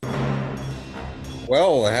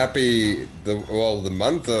Well, the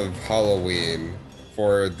month of Halloween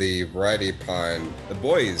for the Variety Pond, The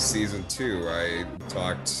Boys season two. I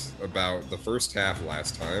talked about the first half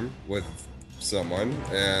last time with someone,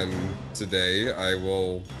 and today I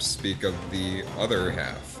will speak of the other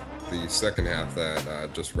half, the second half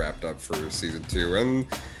that just wrapped up for season two, and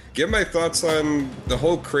give my thoughts on the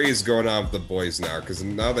whole craze going on with The Boys now, because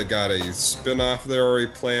now they got a spin-off they already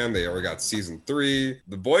planned. They already got season three.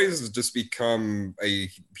 The Boys has just become a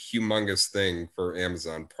humongous thing for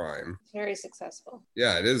Amazon Prime. It's very successful.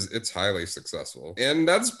 Yeah, it is. It's highly successful. And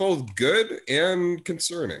that's both good and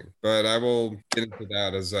concerning. But I will get into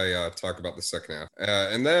that as I talk about the second half.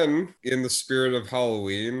 And then, in the spirit of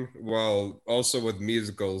Halloween, well, also with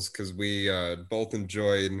musicals, because we both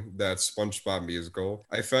enjoyed that SpongeBob musical,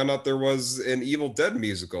 I found out there was an Evil Dead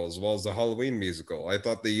musical as well as a Halloween musical. I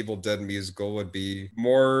thought the Evil Dead musical would be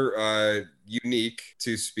more unique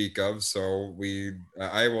to speak of. So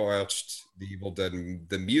I watched the Evil Dead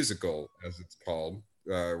the musical, as it's called,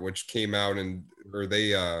 which came out or they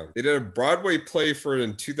did a Broadway play for it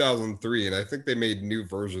in 2003, and I think they made new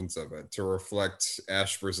versions of it to reflect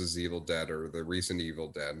Ash versus Evil Dead or the recent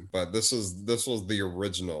Evil Dead. But this was the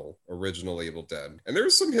original Evil Dead, and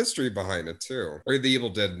there's some history behind it too, or the Evil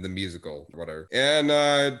Dead the musical, whatever.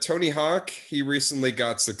 And Tony Hawk, he recently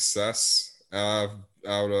got success.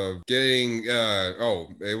 Out of getting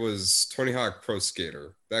it was Tony Hawk Pro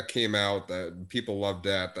Skater that came out, that people loved,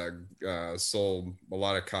 that sold a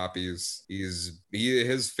lot of copies.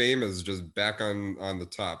 His fame is just back on the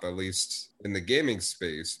top, at least in the gaming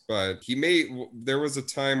space. But there was a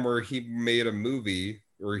time where he made a movie,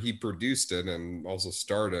 or he produced it and also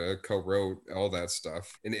starred it, co-wrote all that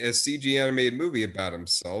stuff, in a CG animated movie about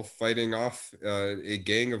himself fighting off a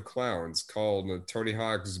gang of clowns called Tony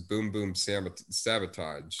Hawk's Boom Boom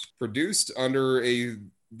Sabotage, produced under a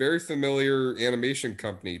very familiar animation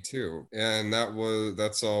company too. And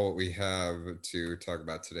that's all what we have to talk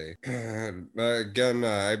about today. Again,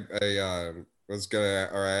 I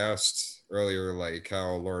asked earlier, like,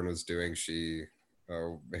 how Lauren was doing. She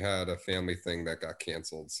had a family thing that got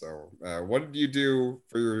canceled. So, what did you do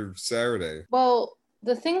for your Saturday? Well,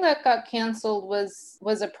 the thing that got canceled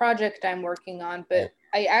was a project I'm working on, Oh, but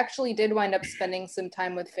I actually did wind up spending some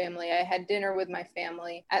time with family. I had dinner with my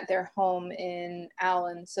family at their home in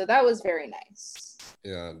Allen, so that was very nice.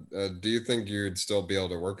 yeah. Do you think you'd still be able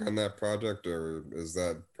to work on that project, or is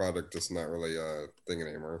that project just not really a thing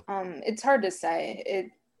anymore? It's hard to say.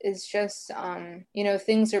 It's just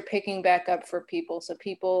things are picking back up for people, so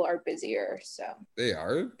people are busier, so They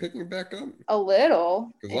are picking back up? a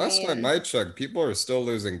little. Because I last time mean, I checked, people are still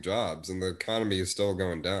losing jobs and the economy is still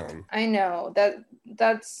going down. I know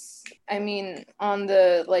that's I mean on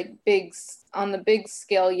the big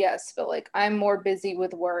scale, yes, but like I'm more busy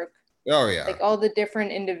with work. Oh, yeah. Like all the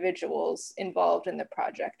different individuals involved in the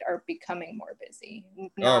project are becoming more busy, Oh,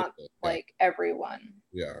 not yeah. like everyone.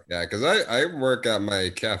 Yeah, yeah, because I work at my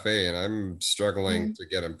cafe and I'm struggling Mhm. to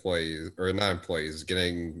get employees, or not employees,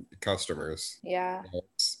 getting customers. Yeah.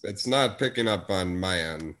 It's not picking up on my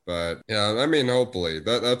end, but yeah, I mean, hopefully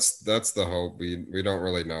that's the hope. We don't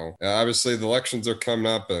really know. Obviously, the elections are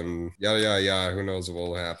coming up, and yada yada yada. Who knows what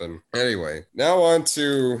will happen? Anyway, now on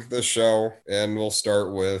to the show, and we'll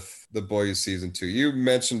start with The Boys season two. You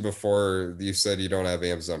mentioned before, you said you don't have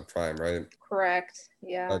Amazon Prime, right? Correct.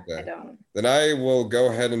 Yeah, I Okay. don't. Then I will go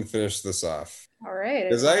ahead and finish this off. All right,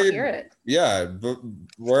 Because I'll hear it. yeah, but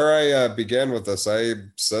where I began with this, I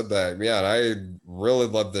said that, yeah, I really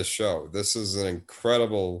love this show. This is an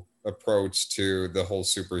incredible approach to the whole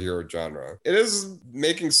superhero genre. It is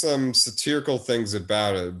making some satirical things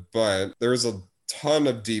about it, but there's a ton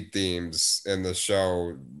of deep themes in the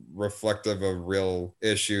show reflective of real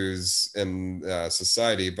issues in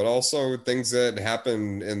society, but also things that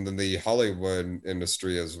happen in the Hollywood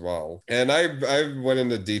industry as well. And I went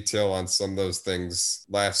into detail on some of those things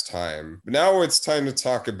last time. But now it's time to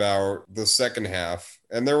talk about the second half.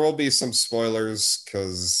 And there will be some spoilers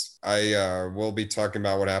because I will be talking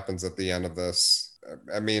about what happens at the end of this.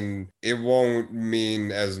 I mean, it won't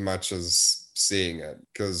mean as much as seeing it,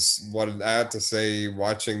 because what I had to say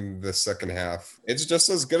watching the second half, it's just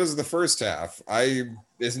as good as the first half. I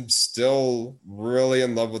am still really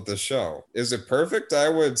in love with the show. Is it perfect? I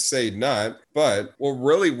would say not. But what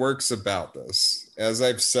really works about this, as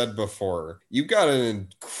I've said before, you've got an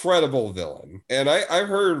incredible villain. And I've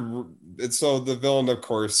heard so the villain, of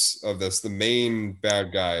course, of this, the main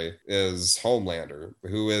bad guy is Homelander,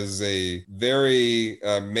 who is a very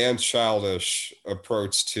man-childish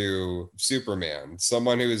approach to Superman.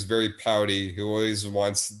 Someone who is very pouty, who always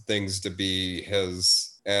wants things to be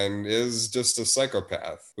his and is just a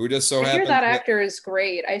psychopath who just so I hear happens that actor is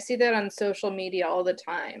great. I see that on social media all the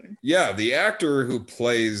time. yeah, the actor who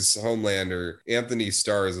plays Homelander, Anthony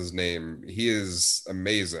Starr is his name. He is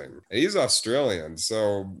amazing. And he's Australian,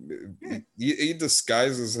 so he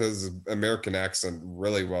disguises his American accent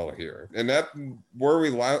really well here. And that where we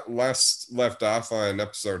last left off on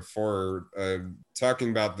episode 4,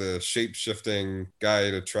 talking about the shape-shifting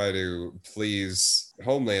guy to try to please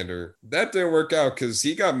Homelander. That didn't work out because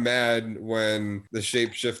he got mad when the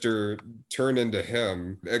shapeshifter turned into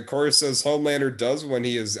him. Of course, as Homelander does when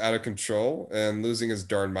he is out of control and losing his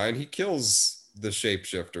darn mind, he kills the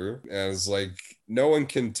shapeshifter as like no one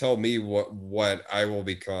can tell me what I will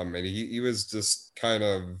become. And he was just kind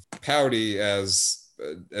of pouty as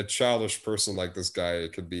a childish person like this guy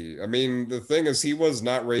could be. I mean, the thing is, he was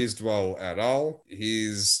not raised well at all.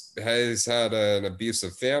 He's had an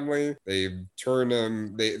abusive family. They've turned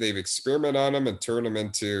him, they've experimented on him and turned him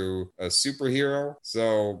into a superhero.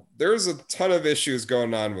 So there's a ton of issues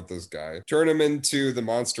going on with this guy. Turn him into the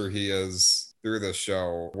monster he is through the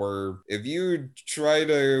show, where if you try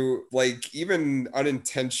to like even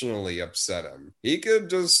unintentionally upset him, he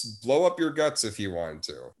could just blow up your guts if he wanted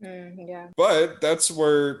to. Yeah. But that's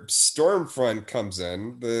where Stormfront comes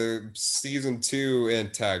in, the season 2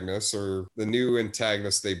 antagonist, or the new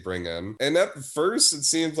antagonist they bring in. And at first it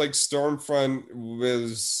seems like Stormfront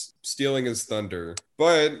was stealing his thunder,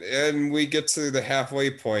 and we get to the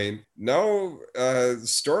halfway point. No,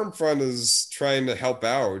 Stormfront is trying to help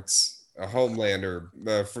out a Homelander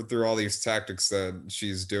through all these tactics that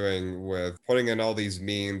she's doing with putting in all these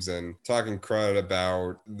memes and talking crud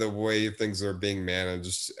about the way things are being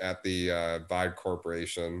managed at the Vought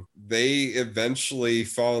Corporation. They eventually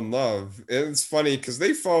fall in love. And it's funny because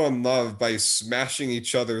they fall in love by smashing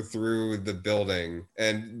each other through the building.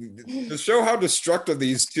 And to show how destructive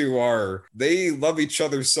these two are, they love each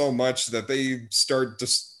other so much that they start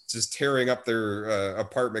just tearing up their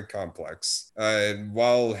apartment complex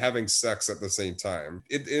while having sex at the same time.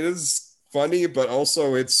 It is funny, but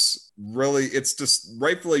also it's just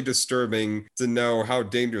rightfully disturbing to know how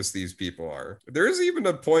dangerous these people are. There's even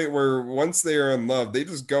a point where once they are in love, they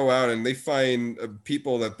just go out and they find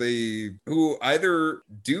people who either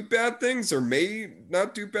do bad things or may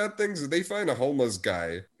not do bad things. They find a homeless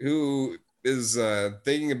guy who is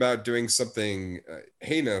thinking about doing something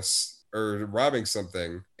heinous or robbing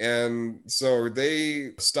something. And so they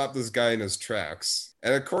stop this guy in his tracks.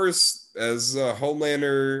 And of course, as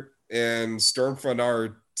Homelander and Stormfront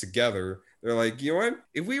are together, they're like, you know what?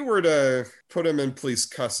 If we were to put him in police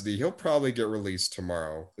custody, he'll probably get released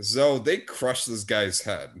tomorrow. So they crush this guy's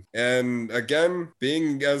head. And again,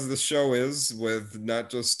 being as the show is, with not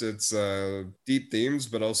just its deep themes,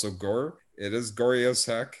 but also gore, it is gory as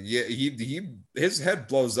heck. Yeah, his head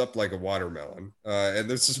blows up like a watermelon, and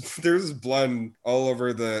there's blood all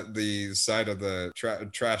over the side of the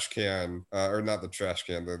trash can, or not the trash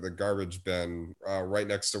can, the garbage bin, right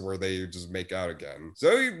next to where they just make out again.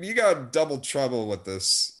 So you got double trouble with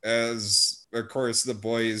this, as of course the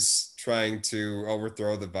boys trying to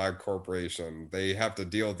overthrow the Vought Corporation. They have to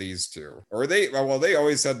deal with these two, or they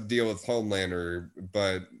always had to deal with Homelander,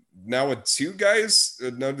 but now with two guys,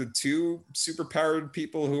 the two superpowered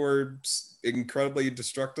people who are incredibly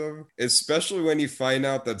destructive, especially when you find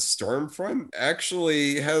out that Stormfront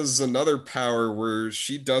actually has another power where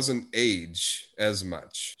she doesn't age as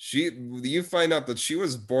much. You find out that she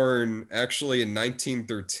was born actually in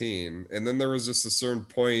 1913, and then there was just a certain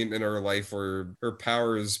point in her life where her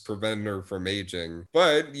powers prevented her from aging.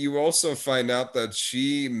 But you also find out that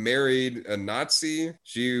she married a Nazi.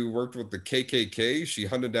 She worked with the KKK. She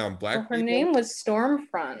hunted down black people. Her name was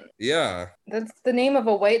Stormfront. Yeah. That's the name of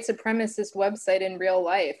a white supremacist website in real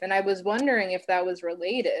life, and I was wondering if that was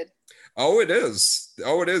related. Oh, it is.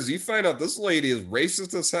 You find out this lady is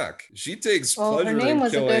racist as heck. She takes pleasure her name in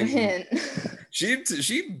was killing. A good hint.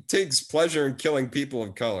 She takes pleasure in killing people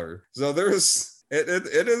of color. So there's.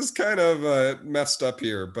 It is kind of messed up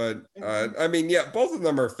here, but I mean, yeah, both of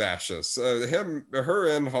them are fascists. Her,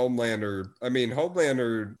 and Homelander. I mean,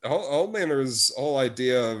 Homelander's whole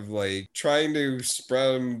idea of like trying to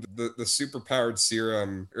spread the superpowered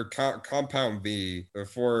serum or compound V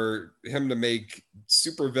for him to make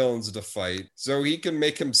supervillains to fight, so he can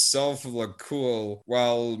make himself look cool,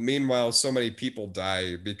 while meanwhile so many people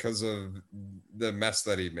die because of the mess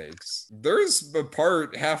that he makes. There's a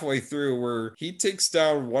part halfway through where he takes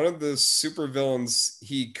down one of the supervillains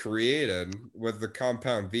he created with the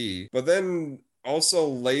compound V, but then also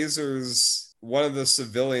lasers one of the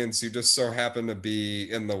civilians who just so happened to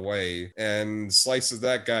be in the way and slices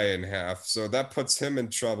that guy in half. So that puts him in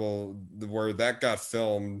trouble where that got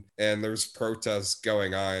filmed and there's protests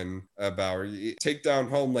going on about take down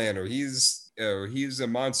Homelander. He's a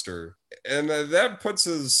monster. And that puts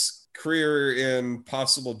his career in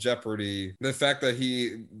possible jeopardy. The fact that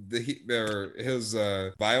his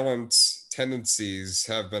violent tendencies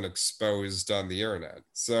have been exposed on the internet.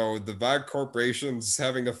 So the VOD corporation's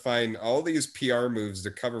having to find all these PR moves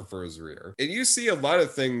to cover for his rear. And you see a lot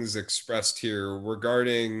of things expressed here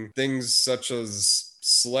regarding things such as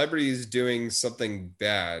celebrities doing something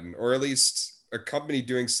bad, or at least a company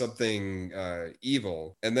doing something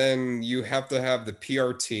evil. And then you have to have the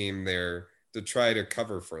PR team there to try to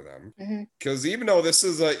cover for them. Because even though this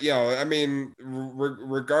is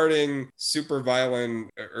regarding super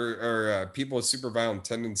violent or people with super violent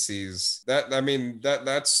tendencies,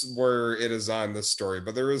 that's where it is on this story.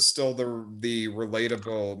 But there is still the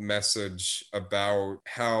relatable message about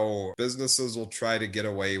how businesses will try to get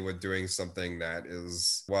away with doing something that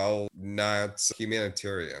is, well, not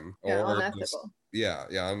humanitarian or unethical.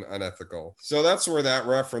 Unethical. So that's where that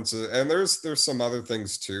reference is. And there's some other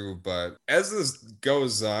things too, but as this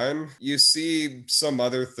goes on, you see some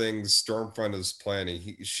other things Stormfront is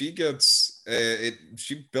planning. She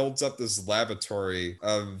builds up this laboratory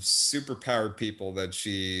of superpowered people that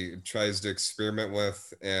she tries to experiment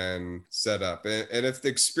with and set up. And if the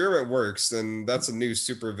experiment works, then that's a new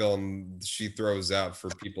supervillain she throws out for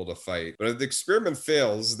people to fight. But if the experiment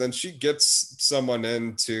fails, then she gets someone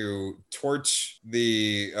in to torch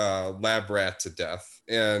the lab rat to death.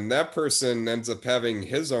 And that person ends up having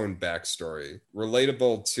his own backstory,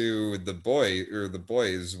 relatable to the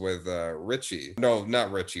boys with Richie. No,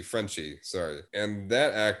 not Richie, Frenchie, sorry. And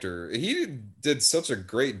that actor, he did such a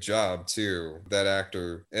great job too, that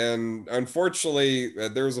actor. And unfortunately,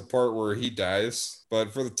 there's a part where he dies.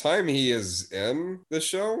 But for the time he is in the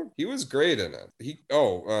show, he was great in it.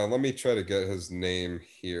 Let me try to get his name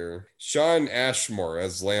here. Shawn Ashmore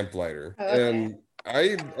as Lamplighter. Okay. And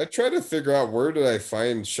I try to figure out where did I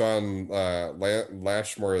find Shawn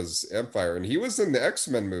Lashmore as Empire, and he was in the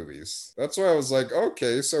X-Men movies. That's why I was like,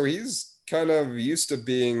 okay, so he's kind of used to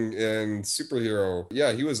being in superhero.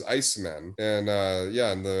 Yeah, he was Iceman and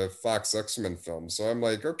in the Fox X-Men films. So I'm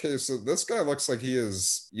like, okay, so this guy looks like he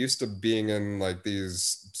is used to being in like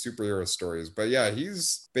these superhero stories. But yeah,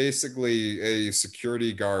 he's basically a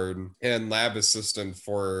security guard and lab assistant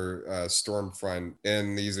for Stormfront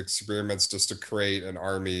in these experiments just to create an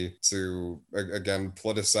army to again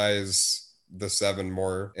politicize the Seven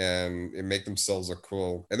more and make themselves look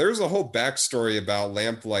cool. And there's a whole backstory about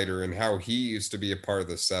Lamplighter and how he used to be a part of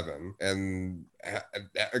the Seven. And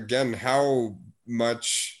again, how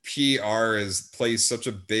much PR plays such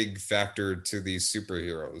a big factor to these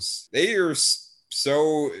superheroes. They are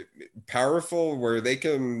so powerful where they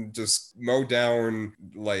can just mow down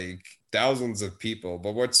like thousands of people,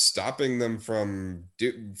 but what's stopping them from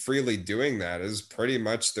freely doing that is pretty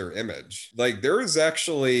much their image. Like there is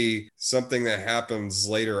actually something that happens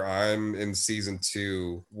later on in season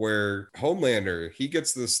 2 where Homelander, he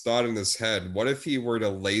gets this thought in his head, what if he were to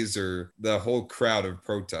laser the whole crowd of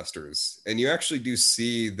protesters? And you actually do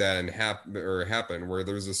see that happen where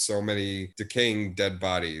there's just so many decaying dead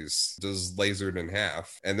bodies just lasered in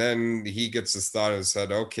half. And then he gets this thought in his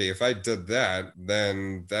head, okay, if I did that,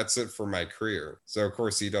 then that's it for my career. So of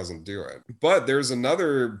course he doesn't do it. But there's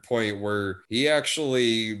another point where he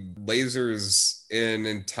actually lasers an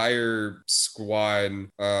entire squad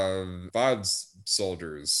of VODs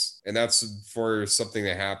soldiers, and that's for something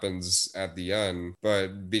that happens at the end.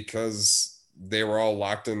 But because they were all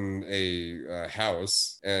locked in a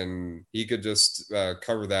house, and he could just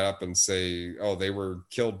cover that up and say, oh, they were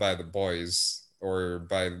killed by the boys or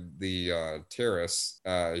by the terrorists.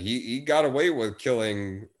 He got away with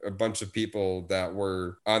killing a bunch of people that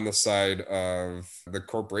were on the side of the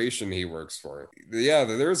corporation he works for. Yeah,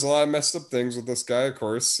 there's a lot of messed up things with this guy, of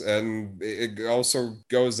course, and it also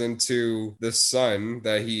goes into the son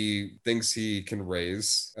that he thinks he can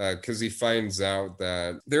raise, because he finds out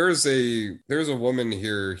that there's a woman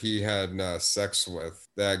here he had sex with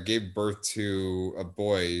that gave birth to a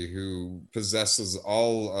boy who possesses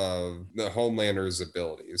all of the Homelander's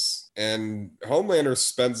abilities. And Homelander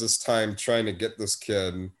spends his time trying to get this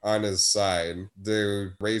kid on his side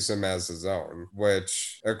to raise him as his own,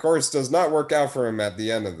 which of course does not work out for him at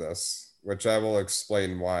the end of this. which I will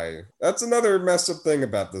explain why. That's another messed up thing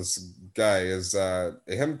about this guy is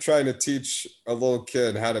him trying to teach a little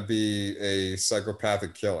kid how to be a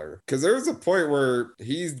psychopathic killer. Because there's a point where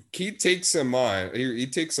he takes him on, he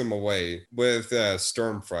takes him away with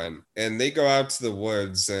Stormfront, and they go out to the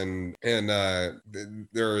woods and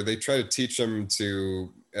they try to teach him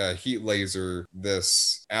to heat laser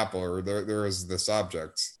this apple, or there is this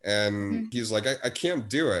object, and he's like, I can't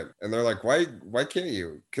do it, and they're like, why can't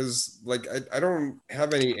you? Because like I don't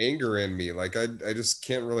have any anger in me, like I just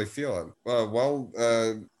can't really feel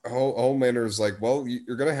it. Homelander's like, well,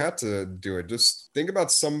 you're gonna have to do it. Just think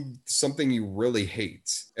about something you really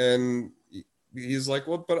hate, and he's like,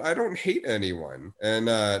 well, but I don't hate anyone. And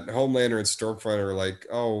Homelander and Stormfront are like,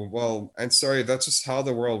 oh, well, I'm sorry, that's just how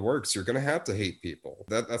the world works. You're gonna have to hate people.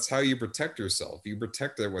 That's how you protect yourself. You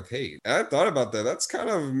protect it with hate. And I thought about that. That's kind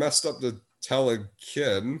of messed up to tell a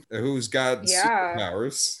kid who's got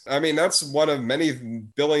superpowers. I mean, that's one of many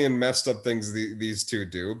billion messed up things these two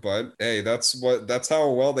do, but hey, that's how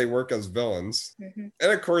well they work as villains.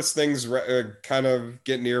 And of course, things kind of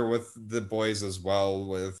get near with the boys as well,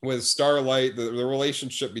 with Starlight, the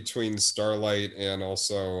relationship between Starlight and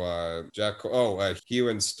also Hugh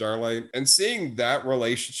and Starlight, and seeing that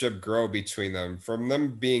relationship grow between them, from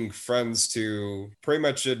them being friends to pretty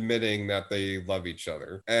much admitting that they love each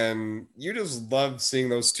other. And you just love seeing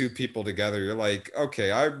those two people together. You're like,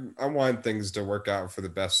 okay, I want things to work out for the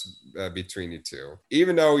best between you two,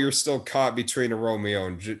 even though you're still caught between a Romeo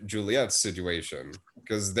and Juliet situation,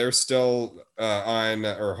 because they're still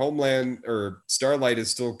Homeland or Starlight is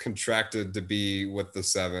still contracted to be with the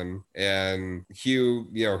Seven, and Hugh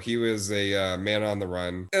is a man on the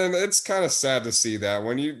run, and it's kind of sad to see that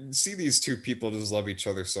when you see these two people just love each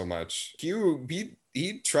other so much. Hugh,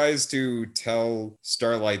 he tries to tell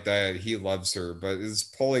Starlight that he loves her, but is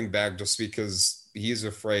pulling back just because he's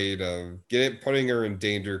afraid of putting her in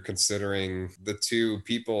danger, considering the two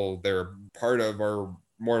people they're part of are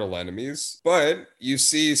mortal enemies. But you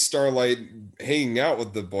see Starlight hanging out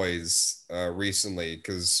with the boys recently,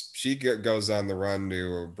 because she goes on the run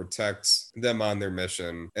to protect them on their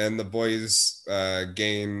mission, and the boys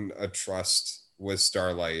gain a trust with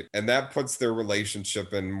Starlight, and that puts their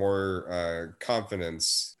relationship in more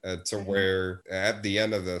confidence to where at the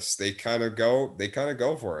end of this they kind of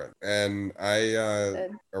go for it. And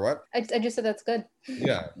or what? I just said that's good.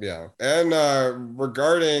 Yeah. And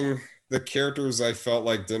regarding the characters I felt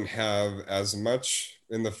like didn't have as much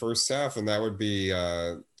in the first half, and that would be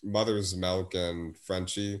Mother's Milk and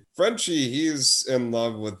Frenchie. He's in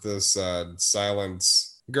love with this silent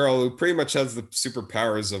girl who pretty much has the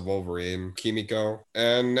superpowers of Wolverine, Kimiko.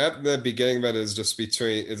 And at the beginning of it is just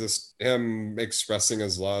him expressing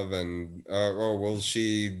his love, and will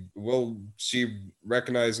she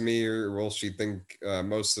recognize me, or will she think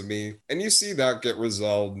most of me? And you see that get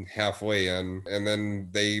resolved halfway in, and then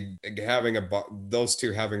those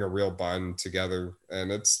two having a real bond together, and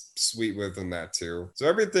it's sweet within that too. So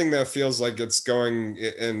everything that feels like it's going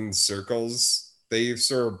in circles, they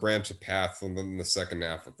sort of branch a path in the second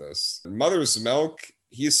half of this. Mother's Milk,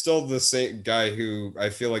 he's still the same guy who I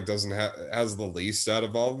feel like has the least out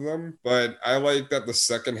of all of them. But I like that the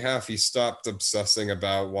second half, he stopped obsessing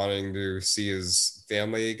about wanting to see his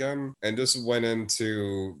family again and just went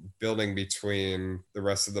into building between the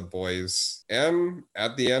rest of the boys. And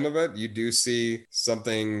at the end of it, you do see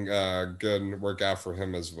something good work out for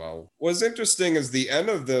him as well. What's interesting is the end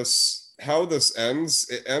of this, how this ends.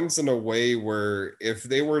 It ends in a way where if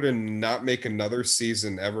they were to not make another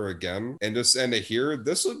season ever again and just end it here,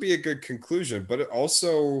 this would be a good conclusion. But it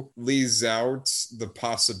also leaves out the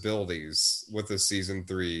possibilities with the season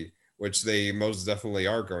 3, which they most definitely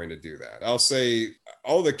are going to do that. I'll say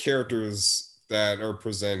all the characters that are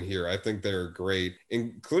present here, I think they're great,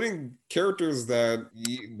 including characters that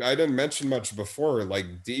I didn't mention much before,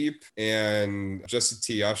 like Deep and Jesse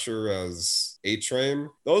T. Usher as A-Train.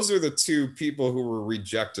 Those are the two people who were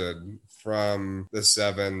rejected from the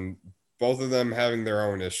Seven, both of them having their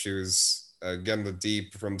own issues. Again, the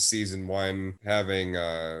Deep from season 1 having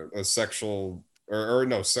a sexually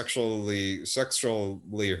harassed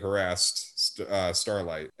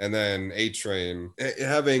Starlight, and then A-Train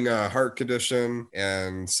having a heart condition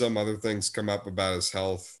and some other things come up about his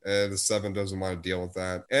health, and the Seven doesn't want to deal with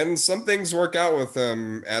that, and some things work out with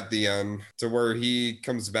him at the end to where he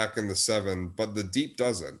comes back in the Seven, but the Deep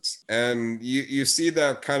doesn't. And you see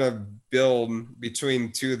that kind of build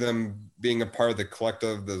between two of them being a part of the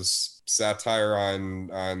collective, this satire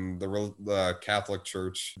on the Catholic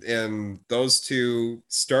Church, and those two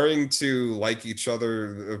starting to like each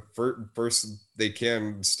other. First, they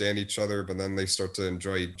can stand each other, but then they start to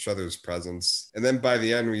enjoy each other's presence. And then by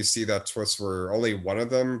the end, we see that twist where only one of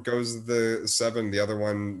them goes to the seven, the other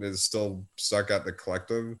one is still stuck at the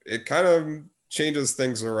collective. It kind of changes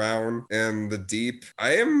things around. And the Deep,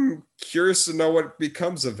 I am curious to know what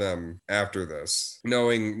becomes of him after this,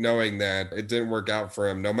 knowing that it didn't work out for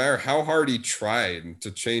him, no matter how hard he tried to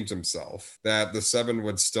change himself, that the seven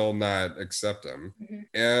would still not accept him.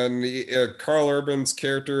 And Carl Urban's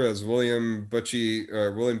character as William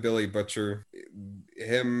Billy Butcher,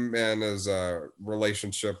 him and his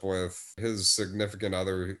relationship with his significant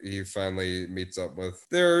other he finally meets up with,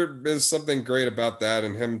 there is something great about that,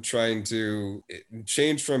 and him trying to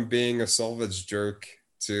change from being a selfish jerk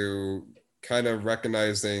to kind of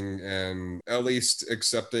recognizing and at least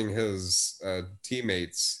accepting his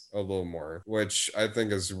teammates a little more, which I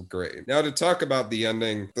think is great. Now, to talk about the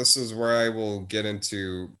ending, this is where I will get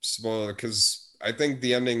into spoiler, because I think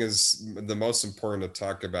the ending is the most important to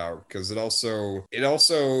talk about, because it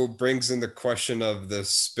also brings in the question of the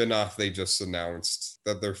spin-off they just announced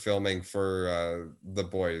that they're filming for The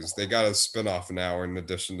Boys. They got a spin-off now in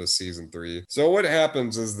addition to season 3. So what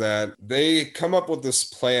happens is that they come up with this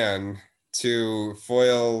plan to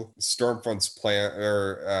foil Stormfront's plan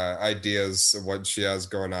or ideas of what she has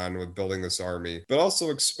going on with building this army, but also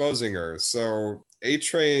exposing her. So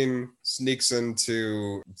A-Train sneaks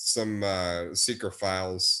into some secret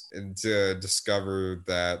files and to discover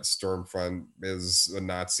that Stormfront is a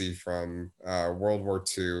Nazi from World War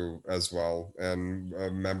II as well, and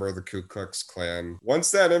a member of the Ku Klux Klan.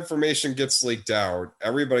 Once that information gets leaked out,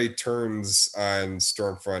 everybody turns on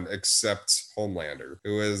Stormfront except Homelander,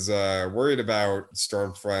 who is worried about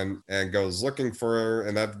Stormfront and goes looking for her.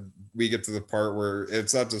 And that we get to the part where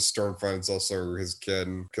it's not just Stormfront, it's also his kid,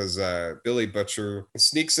 because Billy Butcher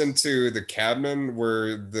sneaks into the cabin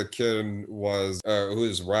where the kid was, who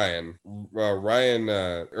is Ryan. Ryan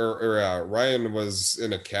was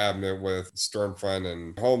in a cabinet with Stormfront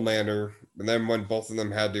and Homelander. And then when both of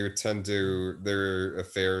them had to attend to their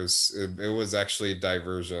affairs, it was actually a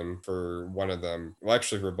diversion for one of them. Well,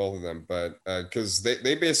 actually for both of them, but because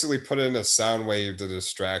they basically put in a sound wave to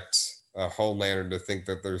distract Homelander to think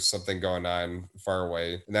that there's something going on far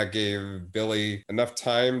away. And that gave Billy enough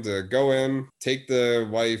time to go in, take the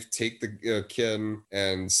wife, take the kid,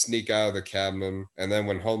 and sneak out of the cabin. And then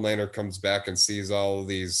when Homelander comes back and sees all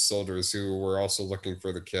these soldiers who were also looking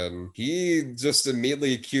for the kid, he just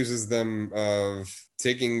immediately accuses them of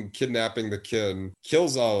kidnapping the kid,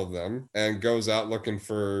 kills all of them, and goes out looking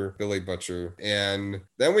for Billy Butcher. And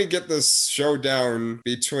then we get this showdown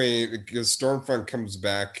because Stormfront comes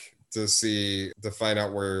back to find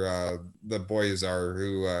out where the boys are,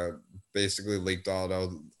 who basically leaked all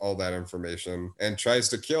that information and tries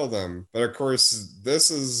to kill them. But of course, this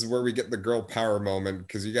is where we get the girl power moment,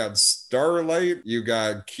 because you got Starlight, you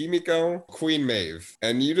got Kimiko, Queen Maeve,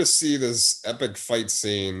 and you just see this epic fight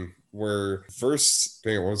scene where first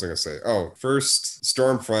Stormfront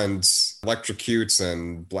electrocutes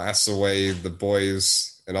and blasts away the boys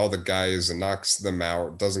and all the guys and knocks them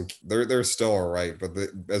out. They're still all right, but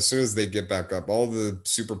as soon as they get back up, all the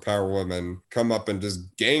superpower women come up and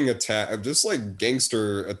just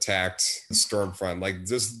gangster attacked Stormfront, like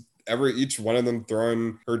just each one of them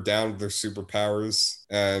throwing her down with their superpowers.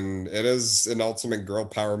 And it is an ultimate girl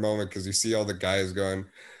power moment, because you see all the guys going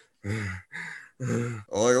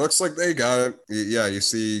oh, it looks like they got it. Yeah, you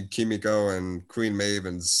see Kimiko and Queen Maeve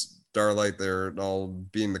and Starlight, they're all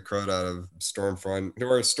beating the crud out of Stormfront,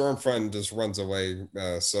 where Stormfront just runs away.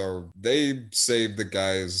 So they save the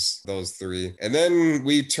guys, those three. And then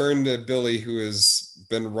we turn to Billy, who has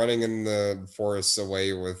been running in the forest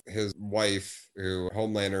away with his wife, who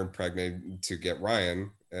Homelander impregnated to get Ryan.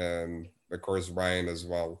 And of course, Ryan as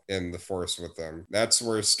well in the forest with them. That's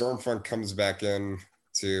where Stormfront comes back in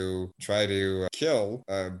to try to kill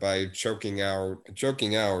by choking out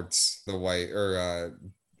the white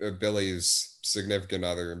Billy's significant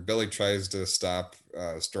other. Billy tries to stop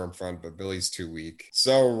Stormfront, but Billy's too weak.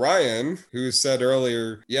 So Ryan, who said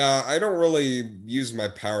earlier, yeah, I don't really use my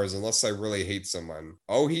powers unless I really hate someone.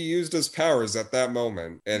 Oh, he used his powers at that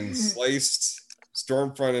moment and sliced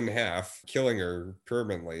Stormfront in half, killing her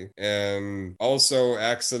permanently, and also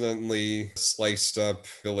accidentally sliced up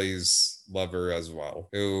Billy's lover as well,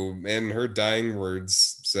 who in her dying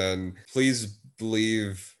words said, please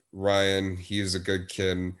believe Ryan, he is a good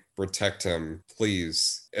kid, protect him,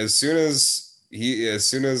 please. As soon as as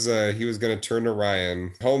soon as he was going to turn to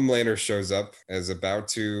Ryan, Homelander shows up as about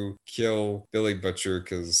to kill Billy Butcher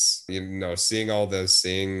because, seeing all this,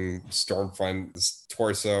 seeing Stormfront's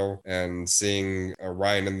torso and seeing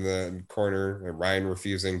Ryan in the corner, and Ryan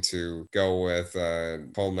refusing to go with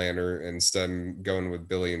Homelander, instead going with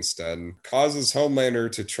Billy instead, causes Homelander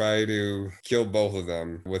to try to kill both of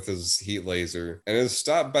them with his heat laser, and is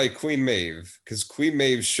stopped by Queen Maeve, because Queen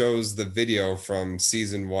Maeve shows the video from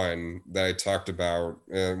season 1 that I talked about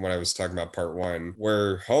when I was talking about part 1,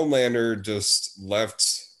 where Homelander just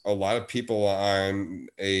left a lot of people on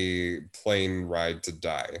a plane ride to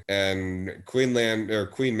die. And Queen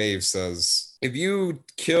Maeve says, if you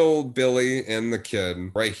kill Billy and the kid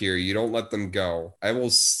right here, you don't let them go, I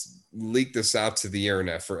will leak this out to the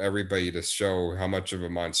internet for everybody to show how much of a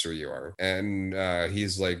monster you are. And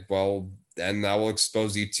he's like, well, then I will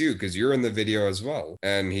expose you too, because you're in the video as well.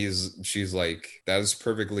 And she's like, that is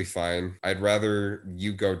perfectly fine. I'd rather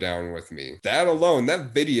you go down with me. That alone,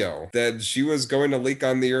 that video that she was going to leak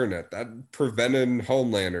on the internet, that prevented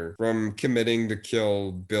Homelander from committing to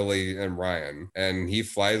kill Billy and Ryan. And he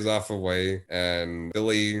flies off away, and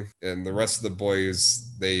Billy and the rest of the boys,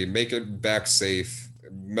 they make it back safe.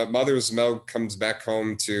 Mother's Milk comes back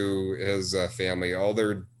home to his family. All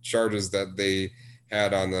their charges that they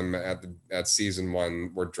had on them at season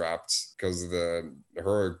 1 were dropped because of the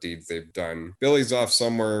heroic deeds they've done. Billy's off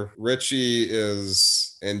somewhere. Richie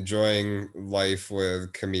is enjoying life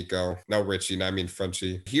with Kimiko. No, Richie, I mean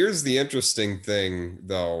Frenchie. Here's the interesting thing,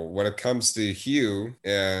 though, when it comes to Hugh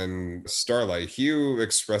and Starlight. Hugh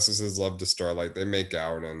expresses his love to Starlight. They make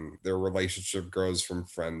out, and their relationship grows from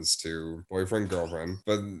friends to boyfriend-girlfriend.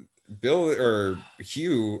 But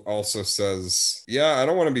Hugh also says, yeah, I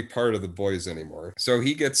don't want to be part of the boys anymore. So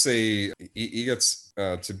he gets to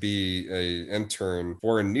be a intern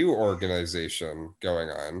for a new organization going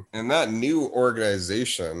on. And that new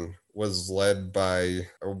organization was led by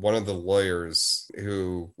one of the lawyers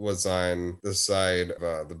who was on the side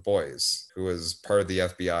of the boys, who was part of the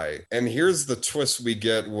FBI. And here's the twist we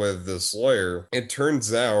get with this lawyer. It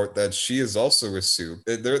turns out that she is also a supe.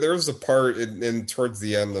 There's a part in towards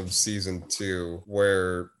the end of season 2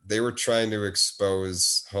 where they were trying to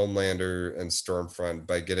expose Homelander and Stormfront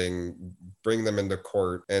by bring them into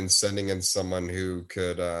court and sending in someone who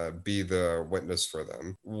could be the witness for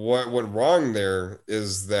them. What went wrong there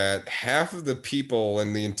is that half of the people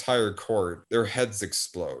in the entire court, their heads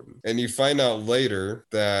explode. And you find out later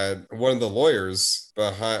that one of the lawyers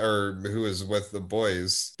who is with the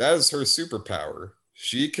boys, that is her superpower.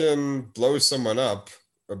 She can blow someone up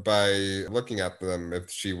by looking at them if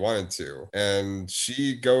she wanted to. And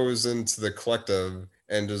she goes into the collective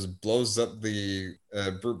and just blows up the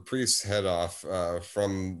priest's head off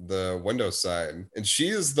from the window side. And she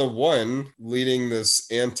is the one leading this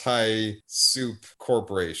anti-soup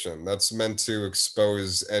corporation that's meant to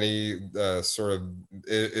expose any sort of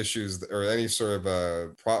issues or any sort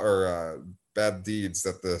of bad deeds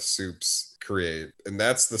that the soups create. And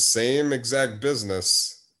that's the same exact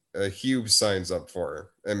business Hugh signs up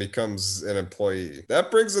for and becomes an employee.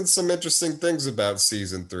 That brings in some interesting things about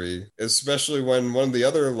season 3, especially when one of the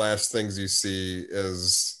other last things you see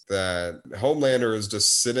is that Homelander is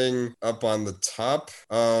just sitting up on the top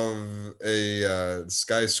of a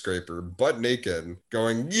skyscraper, butt naked,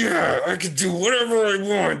 going, yeah, I can do whatever I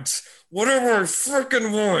want, whatever I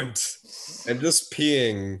freaking want, and just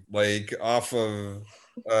peeing like off of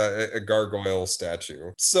a gargoyle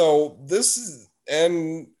statue. So this is,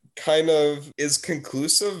 and kind of is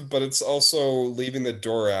conclusive, but it's also leaving the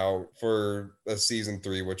door out for a season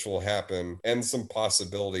 3, which will happen, and some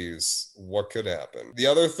possibilities what could happen. The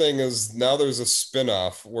other thing is now there's a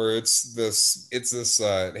spin-off where it's this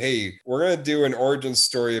hey, we're gonna do an origin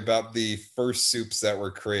story about the first soups that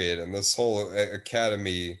were created and this whole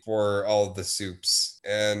academy for all of the soups.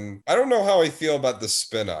 And I don't know how I feel about the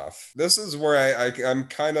spin-off. This is where I'm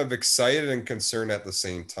kind of excited and concerned at the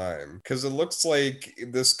same time, because it looks like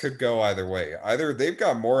this could go either way. Either they've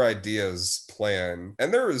got more ideas planned,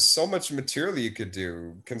 and there is so much material you could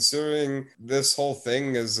do, considering this whole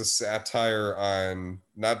thing is a satire on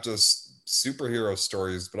not just superhero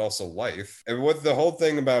stories, but also life. And with the whole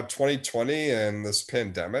thing about 2020 and this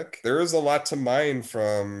pandemic, there is a lot to mine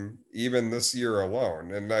from even this year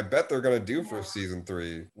alone. And I bet they're going to do for season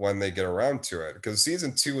 3 when they get around to it, because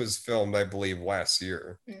season 2 was filmed, I believe, last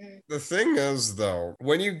year. Mm-hmm. The thing is, though,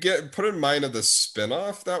 when you put in mind of the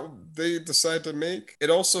spinoff that they decide to make, it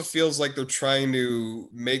also feels like they're trying to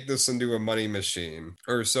make this into a money machine,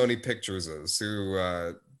 or Sony Pictures is,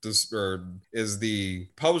 who is the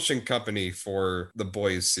publishing company for the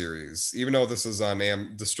Boys series. Even though this is on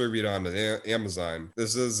distributed on Amazon,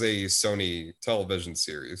 this is a Sony television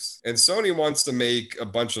series, and Sony wants to make a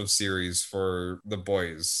bunch of series for the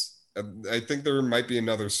Boys. I think there might be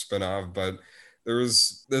another spinoff, but there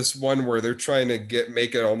was this one where they're trying to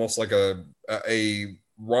make it almost like a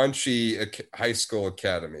raunchy high school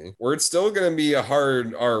academy, where it's still going to be a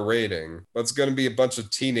hard R rating, but it's going to be a bunch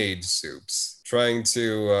of teenage soups trying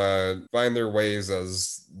to find their ways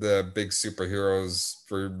as the big superheroes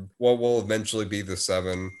for what will eventually be the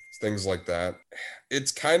Seven, things like that.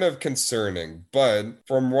 It's kind of concerning, but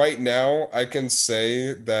from right now, I can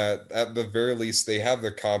say that at the very least, they have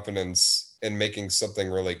the confidence in making something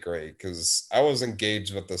really great, because I was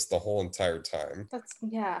engaged with this the whole entire time.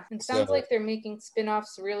 It sounds like they're making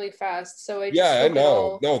spin-offs really fast. So I just yeah, I hope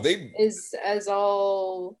know. it all is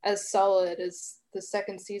as solid as the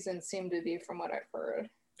second season seemed to be, from what I've heard.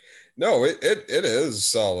 No, it is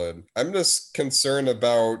solid. I'm just concerned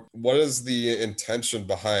about what is the intention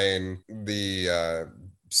behind the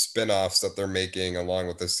spin-offs that they're making along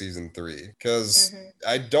with the season 3, because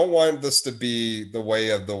I don't want this to be the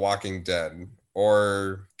way of The Walking Dead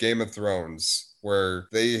or Game of Thrones, where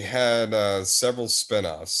they had several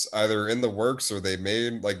spin-offs either in the works or they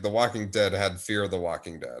made, like The Walking Dead had Fear of the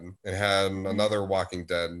Walking Dead. It had another Walking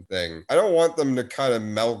Dead thing. I don't want them to kind of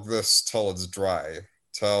milk this till it's dry,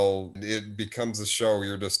 till it becomes a show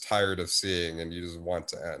you're just tired of seeing and you just want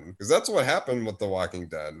to end. Because that's what happened with The Walking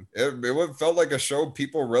Dead. It felt like a show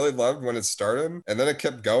people really loved when it started, and then it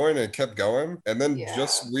kept going and kept going, and then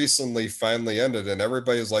just recently finally ended, and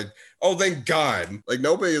everybody's like, oh, thank God. Like,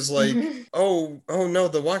 nobody is like, oh no,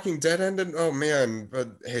 The Walking Dead ended. Oh man, but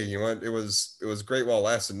hey, you know what? It was great while it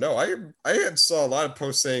lasted. No, I had saw a lot of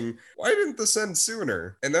posts saying, why didn't this end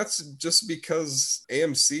sooner? And that's just because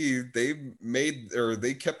AMC,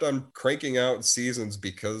 they kept on cranking out seasons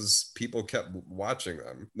because people kept watching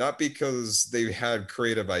them, not because they had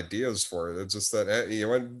creative ideas for it. It's just that, hey, you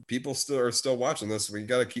know what? People are still watching this. We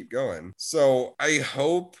got to keep going. So I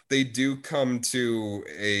hope they do come to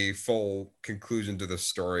a full conclusion to the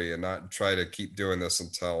story and not try to keep doing this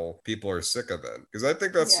until people are sick of it, because I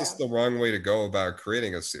think that's just the wrong way to go about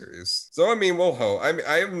creating a series. So I mean, we'll hope.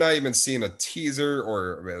 I have not even seen a teaser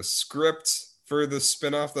or a script for the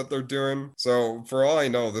spinoff that they're doing, so for all I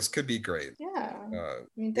know, this could be great.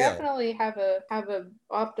 Definitely have a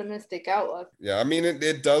optimistic outlook. I mean,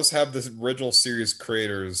 it does have the original series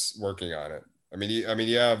creators working on it. I mean,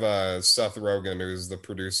 you have Seth Rogen, who's the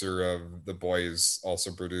producer of The Boys, also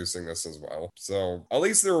producing this as well. So at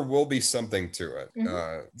least there will be something to it.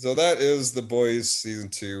 So that is The Boys season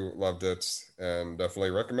 2. Loved it, and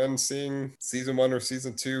definitely recommend seeing season 1 or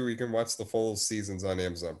season 2. You can watch the full seasons on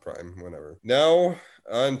Amazon Prime whenever. Now,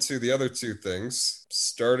 on to the other two things,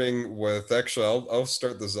 starting with, actually, I'll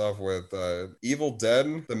start this off with Evil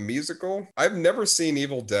Dead, the musical. I've never seen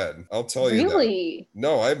Evil Dead. I'll tell you that. Really?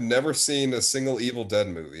 No, I've never seen a single Evil Dead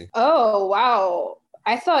movie. Oh, wow.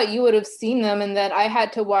 I thought you would have seen them and that I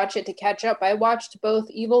had to watch it to catch up. I watched both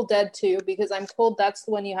Evil Dead 2 because I'm told that's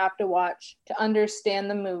the one you have to watch to understand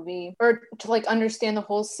the movie, or to like understand the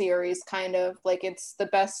whole series, kind of like it's the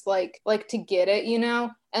best like to get it, you know?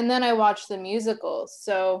 And then I watched the musical.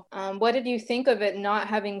 So what did you think of it not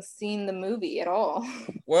having seen the movie at all?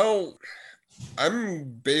 Well, I'm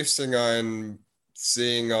basing on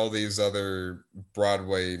seeing all these other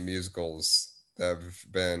Broadway musicals that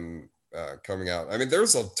have been coming out. I mean,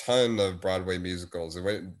 there's a ton of Broadway musicals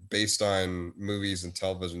based on movies and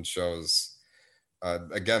television shows.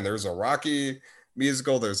 Again, there's a Rocky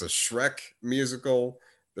musical, there's a Shrek musical,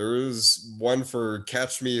 there is one for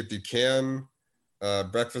Catch Me If You Can,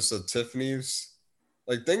 Breakfast at Tiffany's.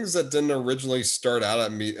 Like, things that didn't originally start out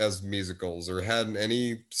as musicals or had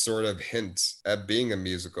any sort of hint at being a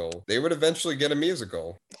musical, they would eventually get a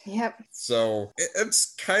musical. Yep. So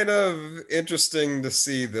it's kind of interesting to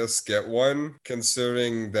see this get one,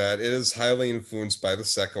 considering that it is highly influenced by the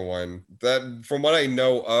second one. That, from what I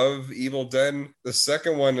know of Evil Dead, the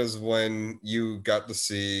second one is when you got to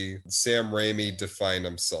see Sam Raimi define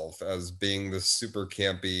himself as being the super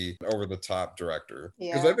campy, over-the-top director.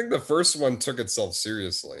 Because I think the first one took itself seriously,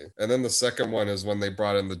 and then the second one is when they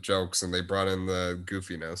brought in the jokes and they brought in the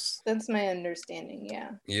goofiness. That's my understanding.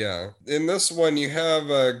 Yeah. In this one, you have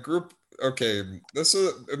a group. Okay, this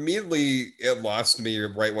is immediately, it lost me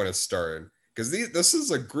right when it started, because this is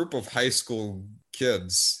a group of high school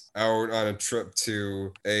kids out on a trip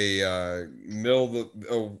to a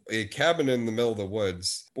cabin in the middle of the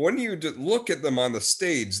woods. But when you look at them on the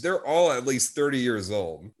stage, they're all at least 30 years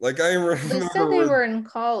old. Like, I remember they said they were in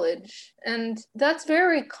college, and that's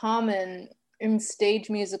very common in stage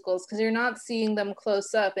musicals because you're not seeing them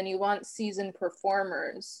close up and you want seasoned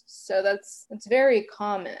performers. So that's very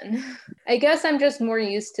common. I guess I'm just more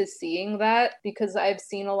used to seeing that because I've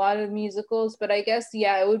seen a lot of musicals, but I guess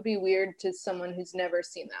yeah, it would be weird to someone who's never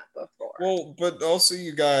seen that before. Well, but also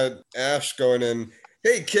you got Ash going in,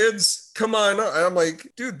 hey kids, come on up. And I'm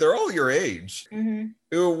like, dude, they're all your age.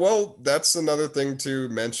 Well, that's another thing to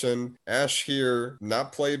mention. Ash here,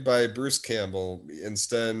 not played by Bruce Campbell.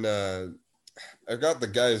 Instead, I got the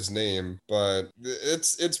guy's name, but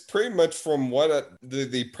it's pretty much from what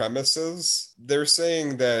the premise is. They're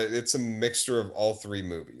saying that it's a mixture of all three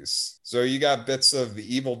movies. So you got bits of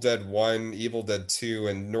the Evil Dead 1, Evil Dead 2,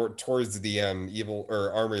 and towards the end,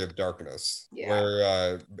 Army of Darkness,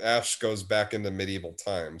 where Ash goes back into medieval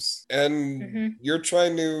times. And you're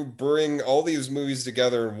trying to bring all these movies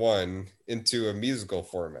together in one into a musical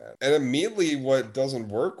format. And immediately what doesn't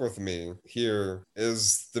work with me here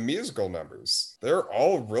is the musical numbers. They're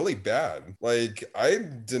all really bad. Like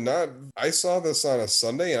I saw this on a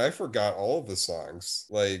Sunday and I forgot all of the songs.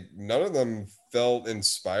 Like none of them felt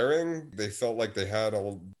inspiring. They felt like they had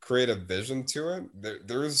a creative vision to it.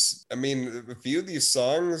 There's, I mean, a few of these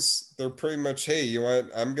songs, they're pretty much, hey, you know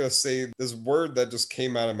what? I'm going to say this word that just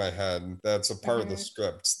came out of my head that's a part of the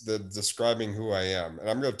script, describing who I am. And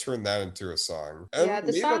I'm going to turn that into a song. And yeah,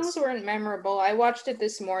 the songs weren't memorable. I watched it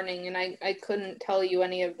this morning and I couldn't tell you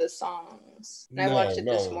any of the songs. And I watched it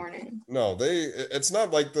this morning. No, it's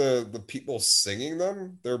not like the people singing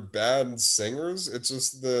them. They're bad singers. It's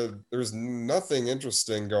just there's nothing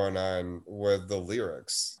interesting going on with the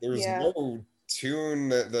lyrics. There's no tune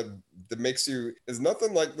that makes you, is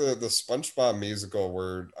nothing like the SpongeBob musical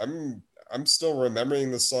where I'm still remembering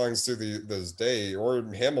the songs to this day, or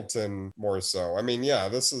Hamilton more so. I mean, yeah,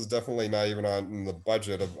 this is definitely not even on the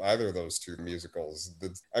budget of either of those two musicals.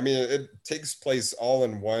 I mean, it takes place all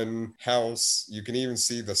in one house. You can even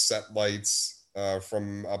see the set lights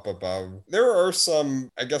from up above. There are some,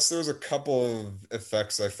 I guess there's a couple of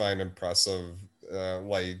effects I find impressive,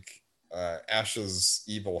 like Ash's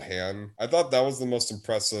evil hand. I thought that was the most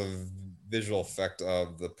impressive visual effect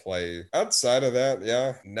of the play. Outside of that,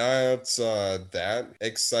 yeah, not that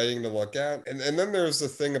exciting to look at. And then there's the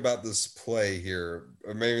thing about this play here.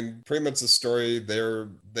 I mean, pretty much the story,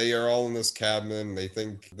 they are all in this cabin. They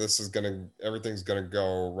think everything's gonna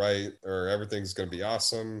go right, or everything's gonna be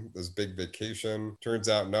awesome. This big vacation. Turns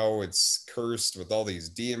out, no, it's cursed with all these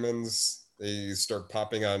demons. They start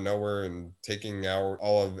popping out of nowhere and taking out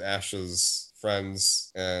all of Ash's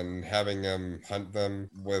friends and having him hunt them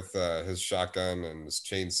with his shotgun and his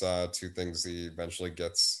chainsaw, two things he eventually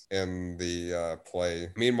gets in the play.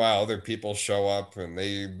 Meanwhile, other people show up and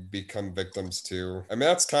they become victims too. I mean,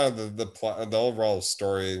 that's kind of the plot, the overall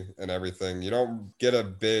story and everything. You don't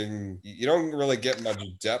really get much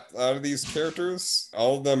depth out of these characters.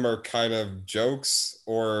 All of them are kind of jokes,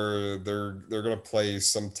 or they're gonna play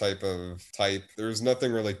some type of type. There's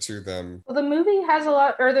nothing really to them. Well,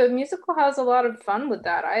 the musical has a lot of fun with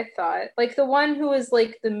that, I thought. Like the one who was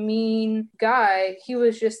like the mean guy, he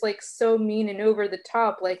was just like so mean and over the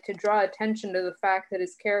top, like to draw attention to the fact that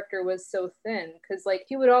his character was so thin. Cause like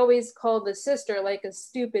he would always call the sister like a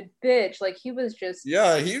stupid bitch. Like he was just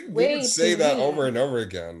he would say that mean. Over and over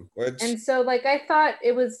again. And so like I thought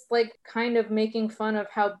it was like kind of making fun of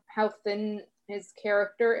how thin his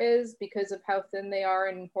character is because of how thin they are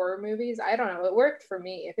in horror movies. I don't know. It worked for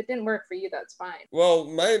me. If it didn't work for you, that's fine. Well,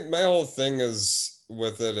 my whole thing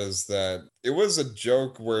with it is that it was a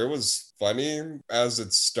joke where it was funny as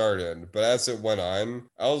it started, but as it went on,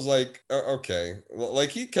 I was like, okay. Like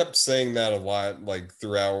he kept saying that a lot, like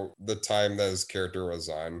throughout the time that his character was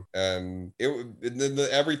on, and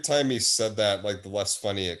every time he said that, like the less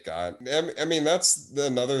funny it got. I mean, that's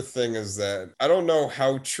another thing, is that I don't know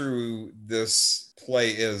how true this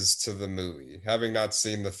play is to the movie. Having not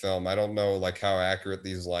seen the film, I don't know like how accurate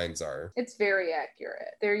these lines are. It's very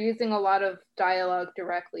accurate. They're using a lot of dialogue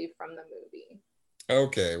directly from the movie.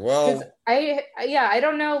 Okay, well, I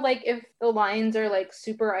don't know like if the lines are like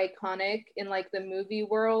super iconic in like the movie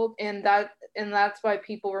world, and that's why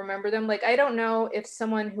people remember them. Like I don't know if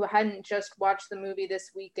someone who hadn't just watched the movie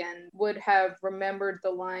this weekend would have remembered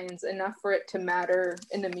the lines enough for it to matter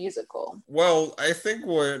in the musical. Well, I think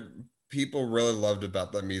what people really loved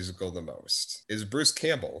about that musical the most is Bruce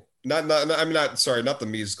Campbell. Not the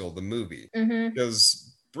musical, the movie.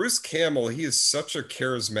 Because Bruce Campbell, he is such a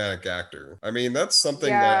charismatic actor. I mean, that's something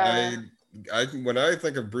that I when I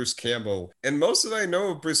think of Bruce Campbell, and most of I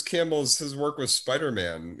know of Bruce Campbell is his work with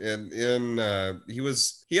Spider-Man. And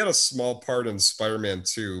he had a small part in Spider-Man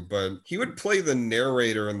 2, but he would play the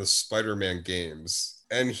narrator in the Spider-Man games.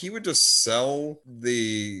 and he would just sell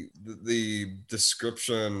the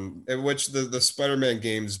description in which the Spider-Man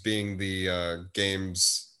games being the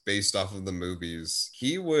games based off of the movies.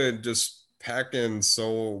 He would just pack in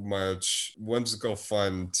so much whimsical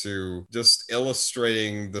fun to just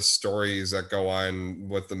illustrating the stories that go on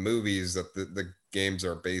with the movies that the games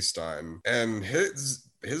are based on. And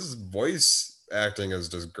his voice acting is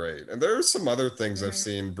just great. And there are some other things I've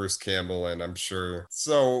seen Bruce Campbell in, I'm sure.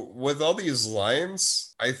 So with all these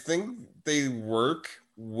lines, I think they work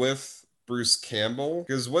with Bruce Campbell,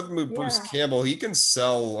 because with Bruce Campbell, he can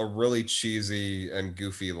sell a really cheesy and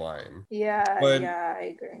goofy line. But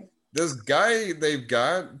I agree. This guy they've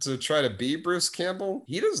got to try to be Bruce Campbell,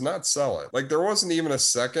 he does not sell it. Like, there wasn't even a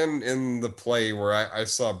second in the play where I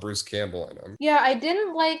saw Bruce Campbell in him. Yeah, I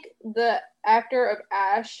didn't like the actor of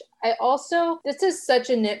Ash. I also, this is such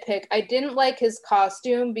a nitpick, I didn't like his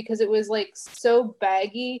costume because it was like so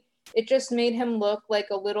baggy. It just made him look like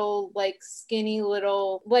a little, like, skinny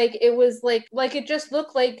little, like, it was like it just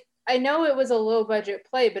looked like, I know it was a low budget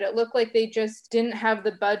play, but it looked like they just didn't have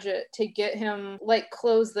the budget to get him like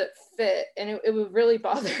clothes that fit, and it really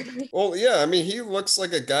bothered me. Well, yeah, I mean, he looks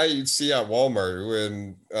like a guy you'd see at Walmart who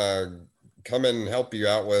would come and help you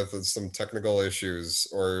out with some technical issues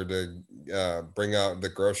or to bring out the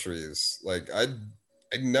groceries. Like, I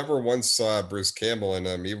never once saw Bruce Campbell in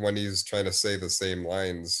him, even when he's trying to say the same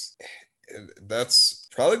lines. That's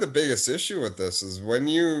probably the biggest issue with this, is when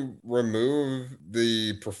you remove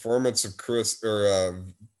the performance of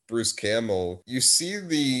Bruce Campbell, you see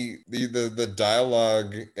the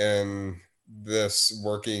dialogue and this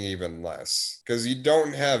working even less, because you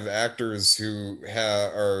don't have actors who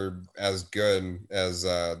are as good as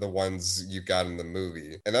the ones you got in the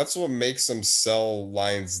movie, and that's what makes them sell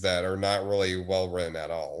lines that are not really well written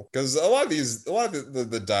at all, because a lot of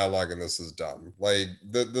the dialogue in this is dumb. Like,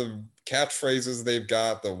 the catchphrases they've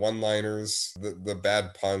got, the one-liners, the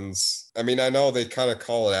bad puns. I mean, I know they kind of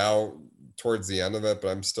call it out towards the end of it, but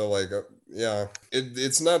I'm still like, yeah,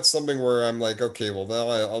 it's not something where I'm like, okay, well, now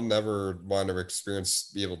I'll never want to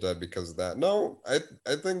experience Evil Dead because of that. No, I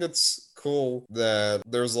think it's cool that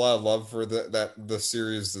there's a lot of love for the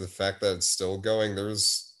series, the fact that it's still going.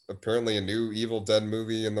 There's apparently a new Evil Dead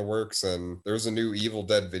movie in the works, and there's a new Evil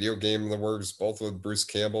Dead video game in the works, both with Bruce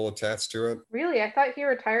Campbell attached to it. Really? I thought he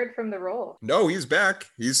retired from the role. No, he's back.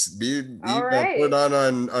 He put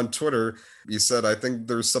on Twitter. He said, I think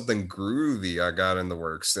there's something groovy I got in the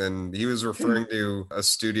works. And he was referring to a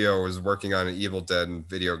studio was working on an Evil Dead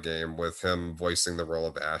video game with him voicing the role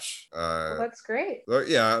of Ash. Well, that's great.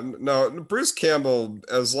 Yeah, no, Bruce Campbell,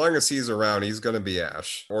 as long as he's around, he's going to be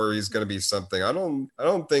Ash, or he's going to be something. I don't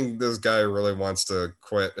think this guy really wants to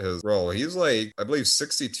quit his role. He's like, I believe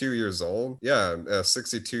 62 years old. Yeah,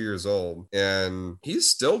 62 years old. And he's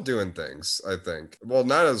still doing things, I think. Well,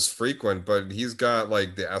 not as frequent, but he's got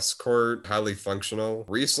like The Escort, highly functional.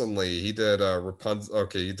 Recently, he did Rapunzel.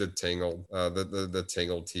 Okay, he did Tangled, the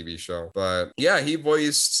Tangled TV show. But yeah, he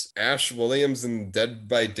voiced Ash Williams in Dead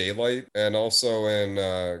by Daylight, and also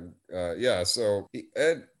in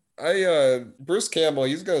Bruce Campbell,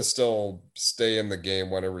 he's gonna still stay in the game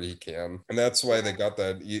whenever he can, and that's why they got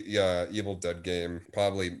that Evil Dead game,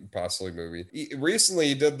 possibly movie. Recently,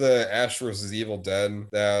 he did the Ash vs. Evil Dead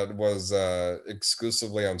that was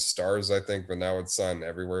exclusively on Stars, I think, but now it's on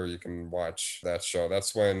everywhere. You can watch that show.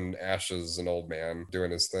 That's when Ash is an old man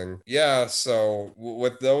doing his thing. Yeah, so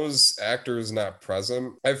with those actors not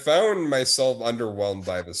present, I found myself underwhelmed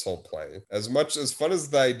by this whole play. As much as fun as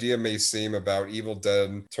the idea may seem about Evil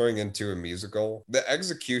Dead turning into a musical, the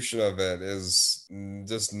execution of it is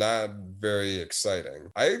just not very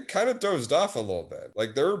exciting. I kind of dozed off a little bit.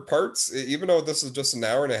 Like, there were parts, even though this is just an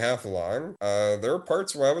hour and a half long, there were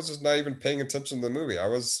parts where I was just not even paying attention to the movie. I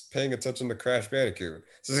was paying attention to Crash Bandicoot.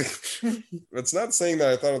 It's not saying that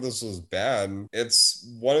I thought this was bad. It's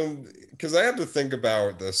because I had to think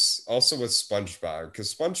about this also with SpongeBob,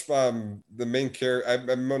 because SpongeBob, the main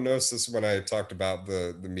character, I noticed this when I talked about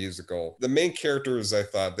the musical. The main characters, I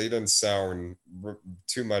thought, they didn't sound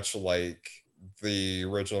too much like the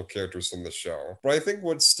original characters from the show. But I think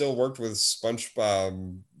what still worked with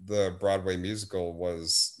SpongeBob, the Broadway musical,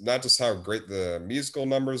 was not just how great the musical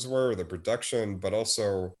numbers were, the production, but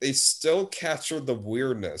also they still captured the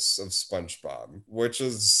weirdness of SpongeBob, which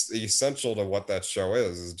is essential to what that show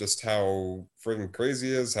is just how freaking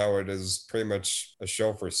crazy is, how it is pretty much a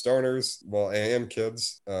show for stoners, well, and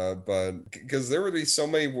kids, but because there would be so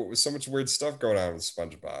much weird stuff going on with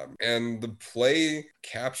SpongeBob, and the play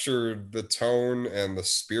captured the tone and the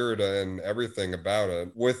spirit and everything about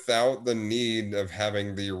it without the need of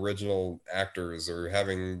having the original actors or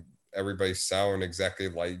having everybody sound exactly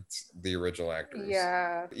like the original actors.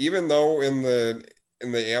 Yeah. Even though in the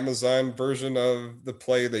Amazon version of the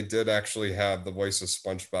play, they did actually have the voice of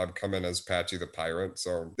SpongeBob come in as Patchy the Pirate.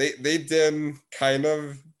 So they did kind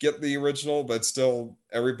of get the original, but still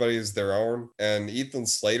everybody's their own. And Ethan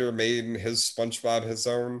Slater made his SpongeBob his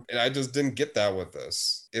own. And I just didn't get that with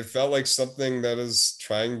this. It felt like something that is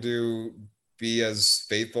trying to be as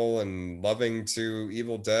faithful and loving to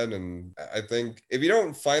Evil Dead. And I think if you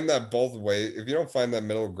don't find that both ways, if you don't find that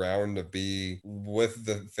middle ground to be with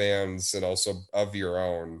the fans and also of your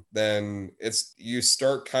own, then it's you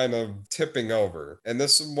start kind of tipping over. And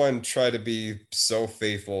this one tried to be so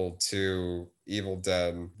faithful to Evil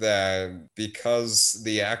Dead that because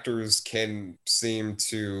the actors can seem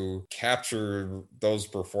to capture those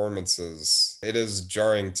performances, it is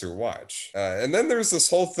jarring to watch. And then there's this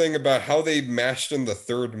whole thing about how they mashed in the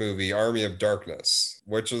third movie, Army of Darkness,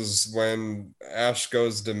 which is when Ash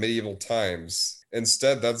goes to medieval times.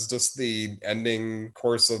 Instead, that's just the ending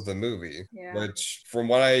course of the movie, which from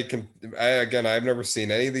what I've never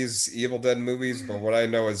seen any of these Evil Dead movies, but what I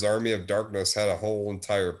know is Army of Darkness had a whole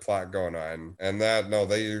entire plot going on. And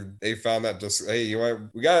they found that just, hey,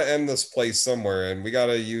 we got to end this place somewhere and we got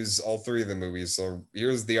to use all three of the movies. So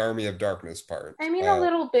here's the Army of Darkness part. I mean, a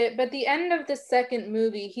little bit, but the end of the second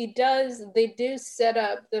movie, they do set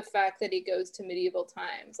up the fact that he goes to medieval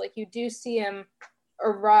times. Like you do see him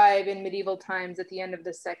arrive in medieval times at the end of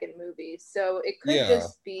the second movie, so it could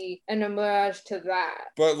just be an homage to that.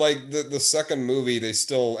 But like the second movie, they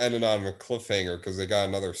still ended on a cliffhanger because they got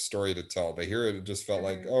another story to tell. But here it just felt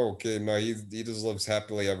like, oh, okay, no, he just lives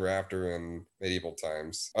happily ever after in medieval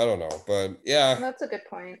times. I don't know, but yeah, that's a good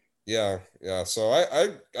point. Yeah. So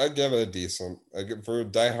I give it a decent. For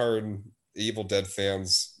diehard Evil Dead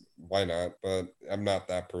fans, why not? But I'm not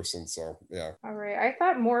that person, so yeah. All right. I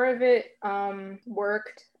thought more of it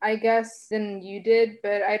worked, I guess, than you did,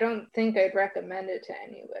 but I don't think I'd recommend it to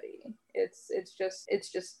anybody. It's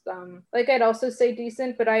just like I'd also say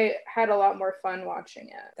decent, but I had a lot more fun watching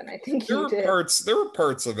it than I think you did. There were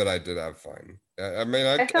parts of it I did have fun. I mean,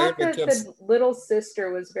 I thought that the little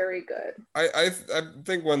sister was very good. I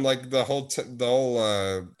think when like the whole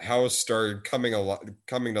house started coming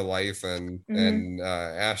to life and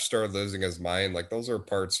Ash started losing his mind, like those are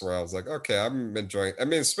parts where I was like, okay, I'm enjoying. I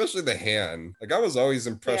mean, especially the hand. Like I was always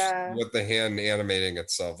impressed with the hand animating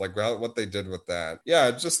itself, like what they did with that.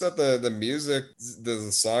 Yeah, just that the music,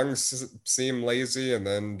 the songs seem lazy, and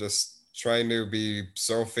then just trying to be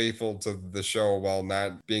so faithful to the show while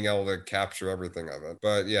not being able to capture everything of it.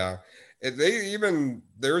 But yeah,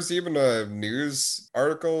 there's even a news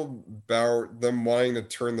article about them wanting to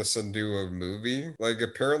turn this into a movie. Like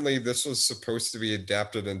apparently this was supposed to be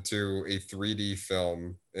adapted into a 3D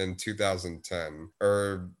film in 2010,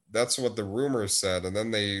 or that's what the rumors said. And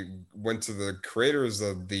then they went to the creators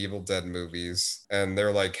of the Evil Dead movies and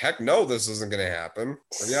they're like, heck no, this isn't going to happen.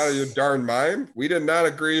 Are you out of your darn mind? We did not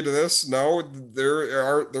agree to this. No,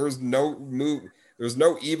 there's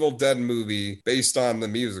no Evil Dead movie based on the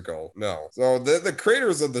musical. No. So the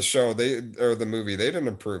creators of the show, the movie, they didn't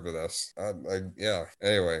approve of this. Yeah.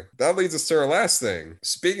 Anyway, that leads us to our last thing.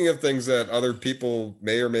 Speaking of things that other people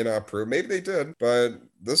may or may not approve, maybe they did, but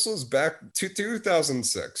this was back to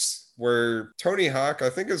 2006. Where Tony Hawk,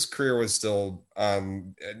 I think his career was still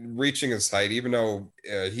reaching his height, even though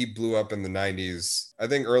he blew up in the 90s. I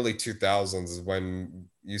think early 2000s is when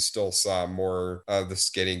you still saw more of the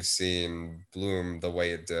skating scene bloom the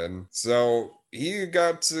way it did. So he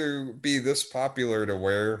got to be this popular to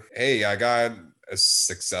where, hey, I got a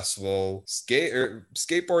successful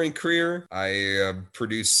skateboarding career. I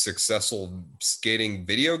produced successful skating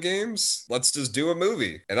video games. Let's just do a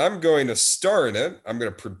movie. And I'm going to star in it. I'm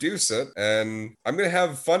going to produce it. And I'm going to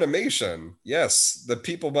have Funimation. Yes, the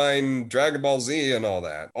people behind Dragon Ball Z and all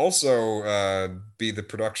that. Also be the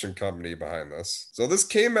production company behind this. So this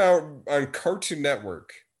came out on Cartoon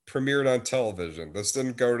Network. Premiered on television. This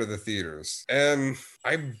didn't go to the theaters. And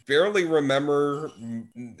I barely remember.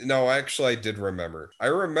 No, actually, I did remember. I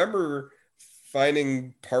remember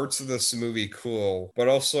finding parts of this movie cool, but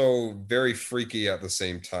also very freaky at the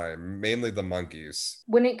same time, mainly the monkeys.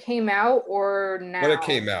 When it came out or now?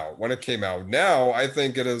 When it came out. Now, I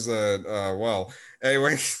think it is well,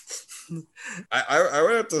 anyway. I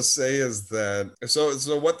would have to say is that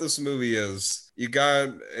so what this movie is, you got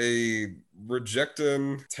a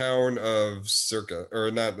rejected town of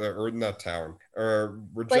not town, or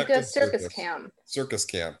rejected like a circus camp. Circus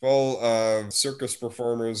camp full of circus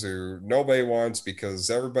performers who nobody wants because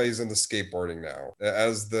everybody's into skateboarding now.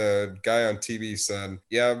 As the guy on TV said,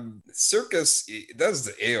 yeah, circus, that's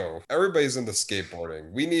the AO. Everybody's into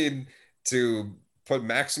skateboarding. We need to put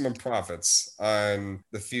maximum profits on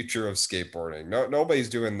the future of skateboarding. Nobody's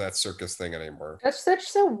doing that circus thing anymore. That's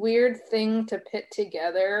such a weird thing to pit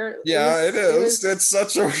together. Yeah, it is. It's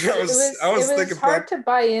such a. I was it was thinking hard to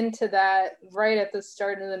buy into that right at the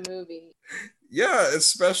start of the movie. Yeah,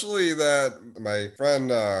 especially that my friend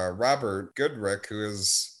Robert Goodrick, who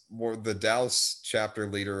is the Dallas chapter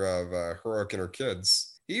leader of Heroic Inner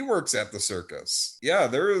Kids, he works at the circus. Yeah,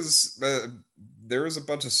 there is a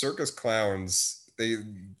bunch of circus clowns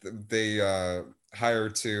they hire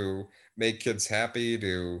to make kids happy,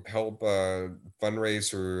 to help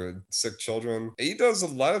fundraise for sick children. He does a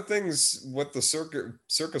lot of things with the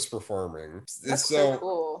circus performing. That's so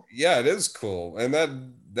cool. Yeah, it is cool, and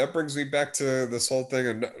that brings me back to this whole thing.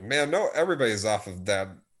 And man, no, everybody's off of that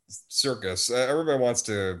circus. Everybody wants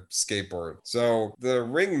to skateboard. So the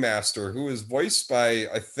ringmaster, who is voiced by,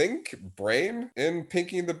 I think, Brain in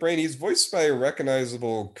Pinky and the Brain, he's voiced by a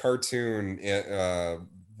recognizable cartoon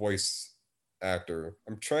voice actor.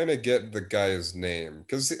 I'm trying to get the guy's name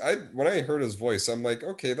because when I heard his voice, I'm like,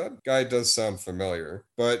 okay, that guy does sound familiar.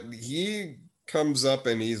 But he comes up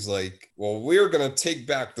and he's like, well, we're gonna take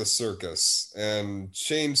back the circus and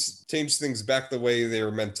change things back the way they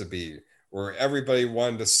were meant to be, where everybody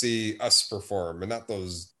wanted to see us perform and not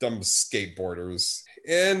those dumb skateboarders.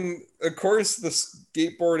 And of course, the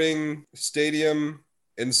skateboarding stadium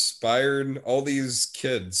inspired all these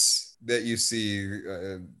kids that you see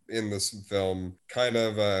in this film, kind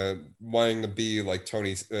of wanting to be like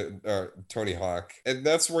Tony Hawk. And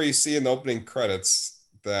that's where you see in the opening credits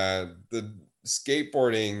that the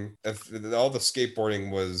skateboarding, all the skateboarding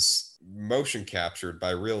was motion captured by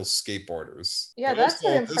real skateboarders. Yeah, that's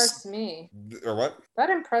what impressed me. Or what? That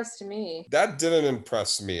impressed me. That didn't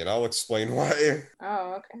impress me, and I'll explain why.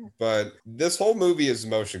 Oh, okay. But this whole movie is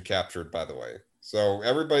motion captured, by the way. So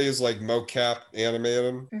everybody is like mocap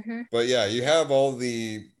animated. Mm-hmm. But yeah, you have all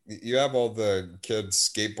the kids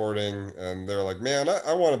skateboarding, and they're like, man,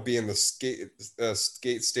 I want to be in the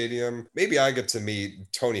skate stadium. Maybe I get to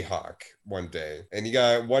meet Tony Hawk one day. And you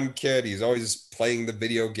got one kid, he's always playing the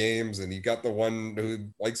video games, and you got the one who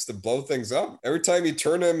likes to blow things up. Every time you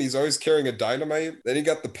turn him, he's always carrying a dynamite. Then you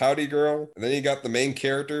got the pouty girl, and then you got the main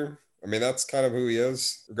character. I mean, that's kind of who he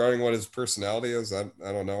is. Regarding what his personality is, I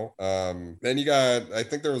don't know. Then you got, I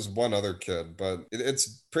think there was one other kid, but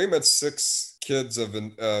it's pretty much 6 kids of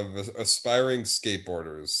aspiring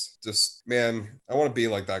skateboarders. Just, man, I want to be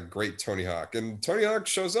like that great Tony Hawk. And Tony Hawk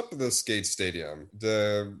shows up at the skate stadium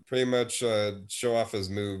to pretty much show off his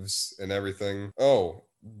moves and everything. Oh,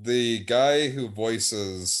 the guy who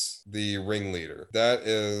voices the ringleader, that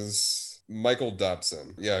is Michael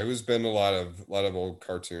Dobson, yeah, who's been in a lot of old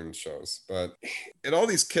cartoon shows. But and all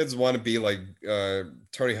these kids want to be like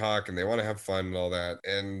Tony Hawk, and they want to have fun and all that.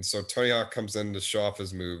 And so Tony Hawk comes in to show off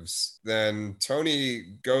his moves. Then Tony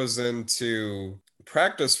goes into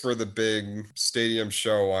practice for the big stadium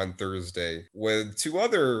show on Thursday with 2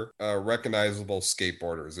 other recognizable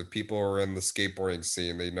skateboarders. If people are in the skateboarding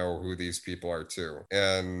scene, they know who these people are too.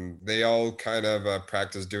 And they all kind of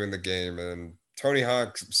practice doing the game, and Tony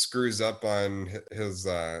Hawk screws up on his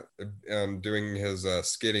doing his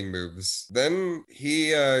skating moves. Then he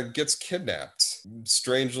gets kidnapped,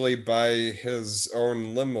 strangely, by his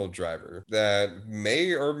own limo driver that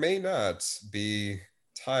may or may not be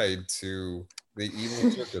tied to the evil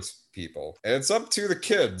circus people. And it's up to the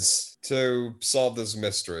kids to solve this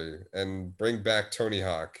mystery and bring back Tony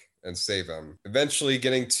Hawk and save him, eventually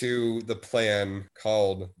getting to the plan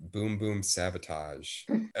called Boom Boom Sabotage.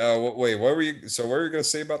 Wait, what were you going to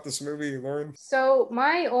say about this movie, Lauren? So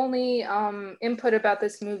my only input about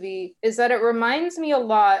this movie is that it reminds me a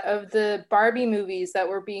lot of the Barbie movies that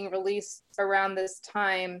were being released around this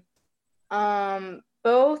time.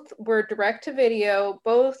 Both were direct to video,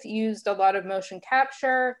 both used a lot of motion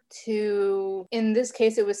capture to, in this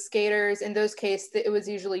case, it was skaters. In those cases, it was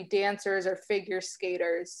usually dancers or figure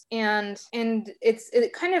skaters. And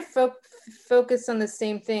it kind of focused on the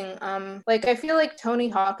same thing. Like, I feel like Tony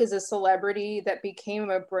Hawk is a celebrity that became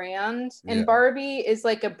a brand, and Barbie is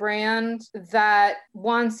like a brand that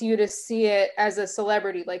wants you to see it as a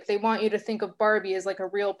celebrity. Like, they want you to think of Barbie as like a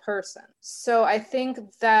real person. So I think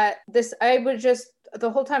that the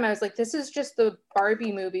whole time I was like, this is just the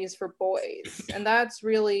Barbie movies for boys. And that's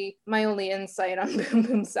really my only insight on Boom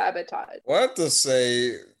Boom Sabotage. Well, I have to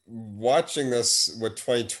say, watching this with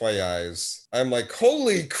 2020 eyes, I'm like,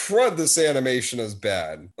 holy crud, this animation is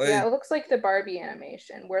bad. Like, yeah, it looks like the Barbie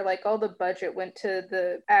animation, where like all the budget went to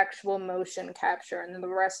the actual motion capture and then the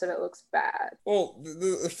rest of it looks bad. Well,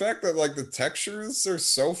 the fact that like the textures are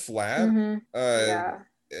so flat, yeah.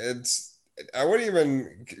 I wouldn't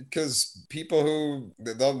even, because people who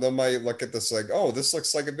they might look at this like, oh, this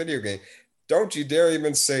looks like a video game. Don't you dare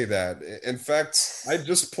even say that. In fact, I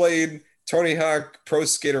just played Tony Hawk Pro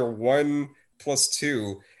Skater 1 plus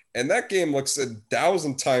 2, and that game looks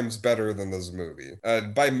 1,000 times better than this movie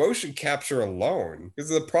by motion capture alone. Because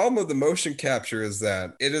the problem with the motion capture is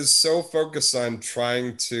that it is so focused on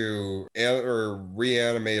trying to or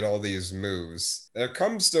reanimate all these moves. When it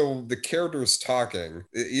comes to the characters talking,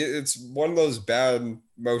 it's one of those bad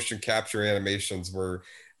motion capture animations where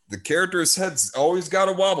the characters' heads always got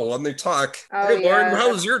to wobble when they talk. Oh, Hey, Lauren, yeah.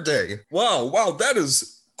 how was your day? Wow, that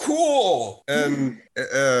is cool. And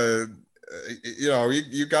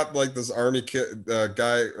you got like this army kid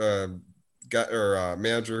guy or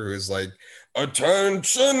manager who's like,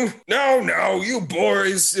 attention now, you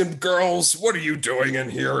boys and girls, what are you doing in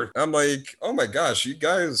here? I'm like, oh my gosh, you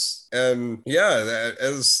guys. And yeah,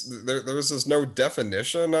 as there's this no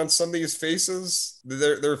definition on some of these faces.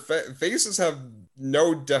 Their faces have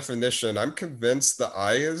no definition. I'm convinced the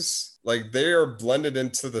eyes, like, they are blended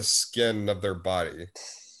into the skin of their body.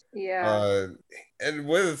 Yeah. And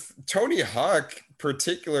with Tony Hawk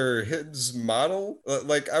particular, his model,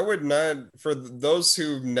 like, I would not, for those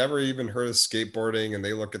who've never even heard of skateboarding and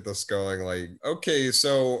they look at this going like, okay,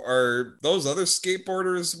 so are those other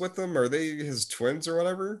skateboarders with him, are they his twins or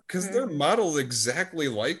whatever? Because they're modeled exactly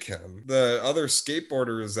like him, the other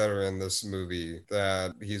skateboarders that are in this movie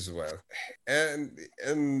that he's with.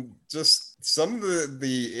 And just some of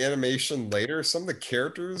the animation later, some of the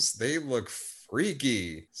characters, they look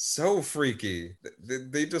freaky, so freaky.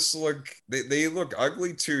 They just look, they look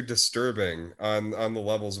ugly to disturbing on the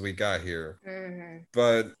levels we got here.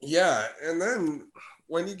 But yeah, and then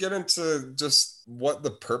when you get into just what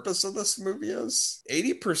the purpose of this movie is,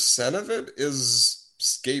 80% of it is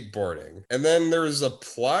skateboarding, and then there's a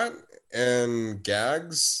plot and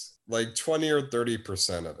gags like 20 or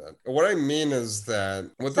 30% of it. What I mean is that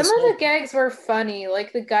with some of the gags were funny,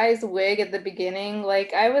 like the guy's wig at the beginning.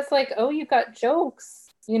 Like, I was like, oh, you got jokes,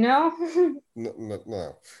 you know?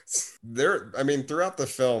 No. I mean, throughout the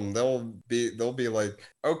film, they'll be like,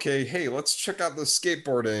 okay, hey, let's check out the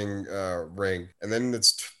skateboarding ring. And then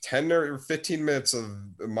it's 10 or 15 minutes of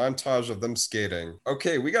a montage of them skating.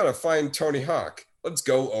 Okay, we got to find Tony Hawk. Let's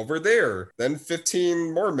go over there. Then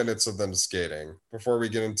 15 more minutes of them skating before we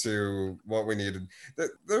get into what we needed.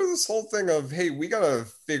 There's this whole thing of, hey, we got to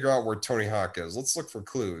figure out where Tony Hawk is. Let's look for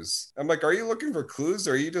clues. I'm like, are you looking for clues,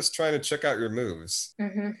 or are you just trying to check out your moves?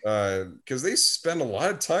 Because they spend a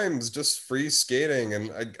lot of times just free skating.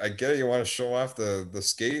 And I get it, you want to show off the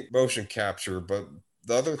skate motion capture, but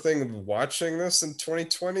the other thing of watching this in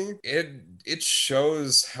 2020, it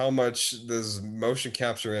shows how much this motion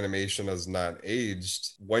capture animation has not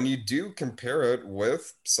aged when you do compare it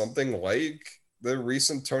with something like the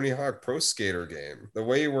recent Tony Hawk Pro Skater game. The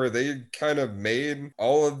way where they kind of made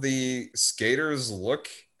all of the skaters look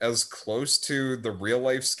as close to the real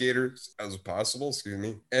life skaters as possible,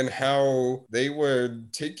 and how they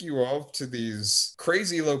would take you off to these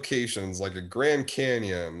crazy locations like a Grand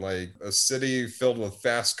Canyon, like a city filled with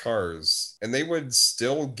fast cars, and they would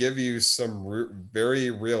still give you some very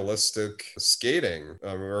realistic skating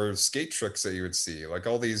or skate tricks that you would see, like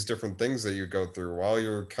all these different things that you go through while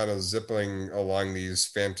you're kind of zipping along these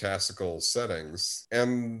fantastical settings.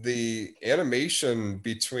 And the animation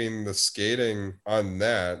between the skating on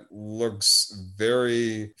that looks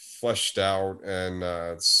very fleshed out and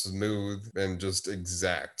smooth and just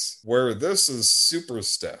exact, where this is super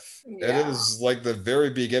stiff. It is like the very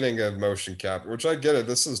beginning of motion capture, which I get it,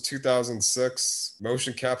 this is 2006.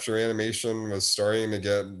 Motion capture animation was starting to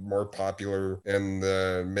get more popular in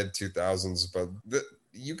the mid 2000s, but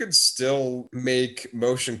you could still make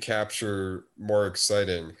motion capture more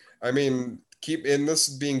exciting. I mean, keep in this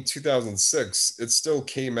being 2006, it still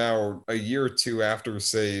came out a year or two after,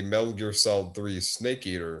 say, Metal Gear Solid 3 Snake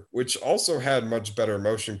Eater, which also had much better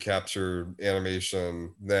motion capture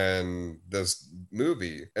animation than this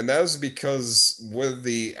movie. And that was because with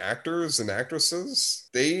the actors and actresses,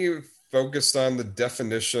 they focused on the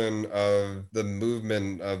definition of the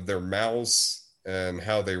movement of their mouths and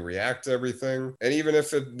how they react to everything. And even if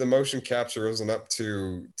the motion capture isn't up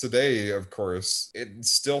to today, of course, it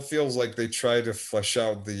still feels like they try to flesh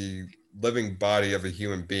out the living body of a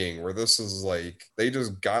human being, where this is like they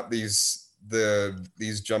just got these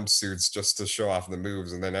jumpsuits just to show off the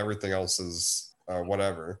moves, and then everything else is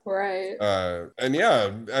whatever. Right. And yeah,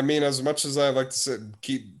 I mean, as much as I like to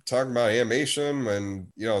keep talking about animation and,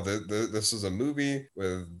 you know, this is a movie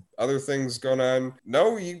with other things going on.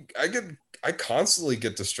 No, I constantly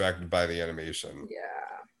get distracted by the animation.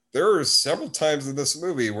 Yeah. there are several times in this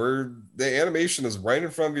movie where the animation is right in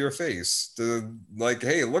front of your face to like,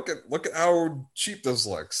 hey, look at how cheap this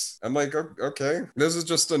looks. I'm like, okay, this is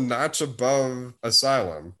just a notch above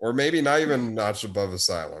Asylum, or maybe not even a notch above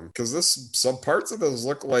Asylum, because this some parts of this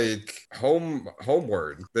look like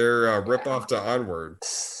Homeward. They're rip off to Onward.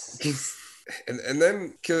 And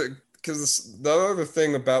then because the other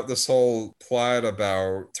thing about this whole plot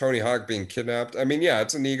about Tony Hawk being kidnapped, I mean, yeah,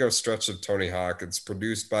 it's an ego stretch of Tony Hawk. It's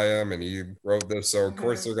produced by him, and he wrote this, so of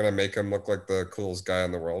course they're gonna make him look like the coolest guy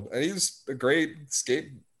in the world, and he's a great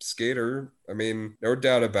skater. I mean, no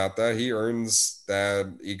doubt about that. He earns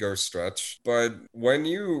that ego stretch. But when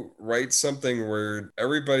you write something where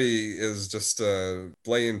everybody is just a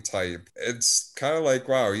blatant type, it's kind of like,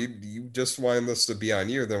 wow, you just want this to be on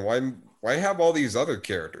you. Then why have all these other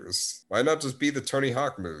characters? Why not just be the Tony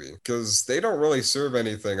Hawk movie? Because they don't really serve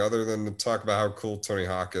anything other than to talk about how cool Tony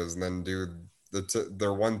Hawk is and then do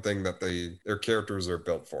their one thing that their characters are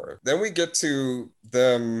built for. Then we get to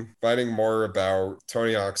them finding more about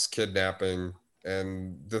Tony Hawk's kidnapping.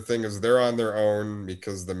 And the thing is, they're on their own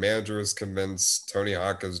because the manager is convinced Tony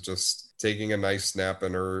Hawk is just taking a nice nap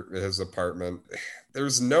in his apartment.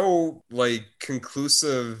 There's no like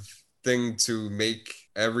conclusive thing to make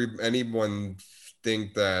anyone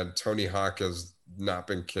think that Tony Hawk has not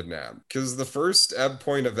been kidnapped, because the first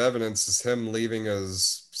point of evidence is him leaving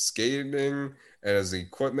his skating and his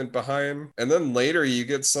equipment behind, and then later you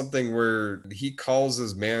get something where he calls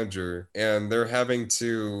his manager and they're having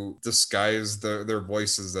to disguise their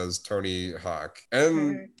voices as Tony Hawk.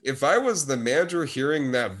 And if I was the manager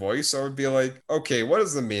hearing that voice, I would be like, okay, what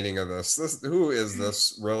is the meaning of this? Who is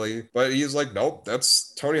this really? But he's like, nope,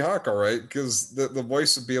 that's Tony Hawk, all right. Because the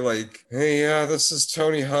voice would be like, hey, yeah, this is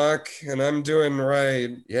Tony Hawk and I'm doing right.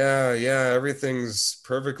 Yeah, everything's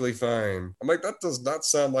perfectly fine. I'm like, that does not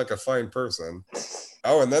sound like a fine person.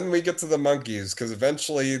 Oh, and then we get to the monkeys, because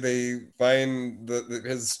eventually they find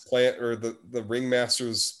his plant, or the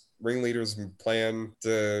ringleader's plan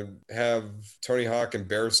to have Tony Hawk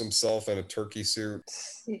embarrass himself in a turkey suit.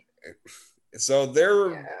 So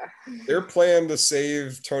their plan to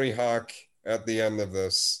save Tony Hawk at the end of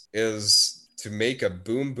this is to make a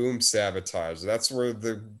boom boom sabotage. That's where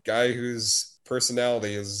the guy whose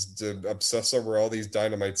personality is to obsess over all these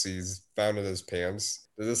dynamites he's found in his pants,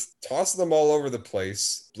 to just toss them all over the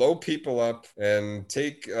place, blow people up, and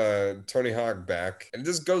take Tony Hawk back. And it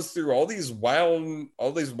just goes through all these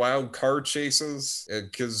wild car chases.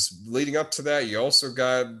 Because leading up to that, you also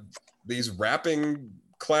got these rapping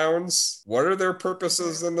clowns. What are their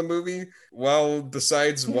purposes in the movie? Well,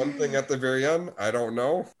 besides one thing at the very end, I don't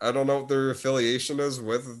know. I don't know what their affiliation is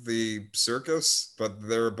with the circus, but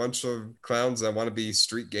they're a bunch of clowns that want to be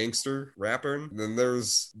street gangster rapping. Then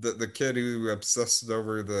there's the kid who obsessed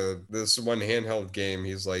over this one handheld game.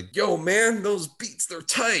 He's like, yo, man, those beats, they're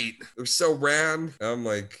tight. They're so rad. I'm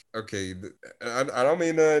like, okay, I don't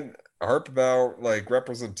mean to harp about like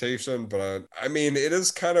representation, but I mean, it is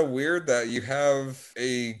kind of weird that you have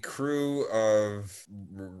a crew of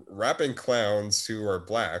rapping clowns who are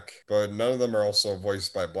black, but none of them are also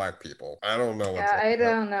voiced by black people. I don't know. Yeah, I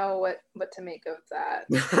don't know what to make of that.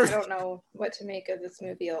 I don't know what to make of this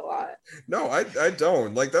movie a lot. No, I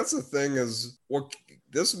don't. Like, that's the thing is, what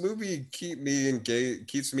this movie keeps me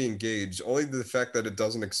engaged. Only the fact that it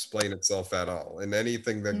doesn't explain itself at all. And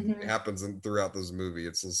anything that happens throughout this movie,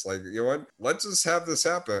 it's just like, you know what? Let's just have this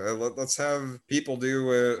happen. Let's have people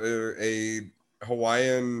do a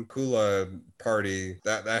Hawaiian hula party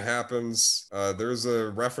that happens. There's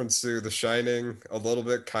a reference to The Shining a little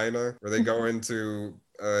bit, kinda, where they go into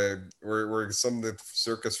where some of the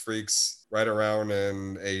circus freaks ride around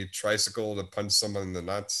in a tricycle to punch someone in the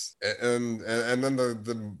nuts, and then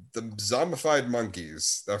the zombified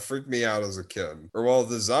monkeys that freaked me out as a kid, or well,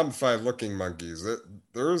 the zombified looking monkeys.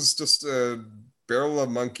 There's just a barrel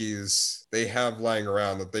of monkeys they have lying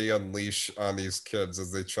around that they unleash on these kids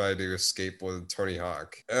as they try to escape with Tony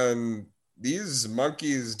Hawk. And these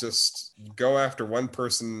monkeys just go after one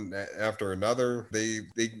person after another. They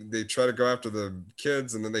try to go after the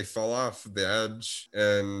kids, and then they fall off the edge,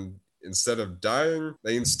 and instead of dying,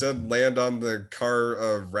 they instead land on the car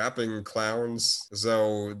of rapping clowns.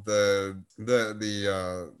 So the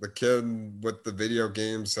kid with the video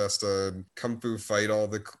games has to kung fu fight all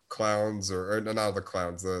the clowns, or not the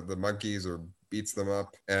clowns, the monkeys, or beats them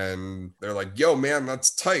up, and they're like, yo, man,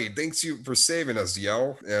 that's tight. Thanks you for saving us,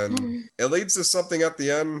 yo. And it leads to something at the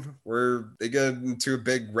end where they get into a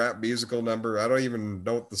big rap musical number. I don't even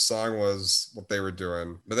know what the song was, what they were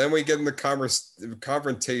doing. But then we get in the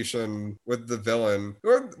confrontation with the villain.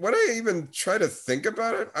 When I even try to think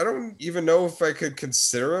about it, I don't even know if I could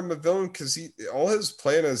consider him a villain, because all his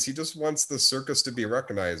plan is he just wants the circus to be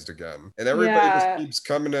recognized again. And everybody just keeps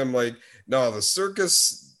coming to him like, no, the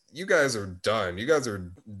circus, you guys are done. You guys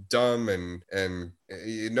are dumb, and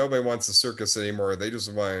nobody wants the circus anymore. They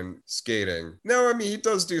just want skating. No, I mean, he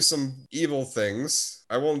does do some evil things.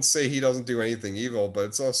 I won't say he doesn't do anything evil, but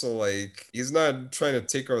it's also like he's not trying to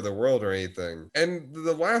take over the world or anything. And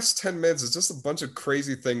the last 10 minutes is just a bunch of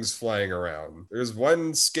crazy things flying around. There's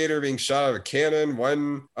one skater being shot out of a cannon,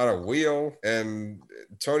 one on a wheel, and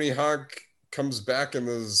Tony Hawk comes back in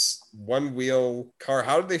this one wheel car.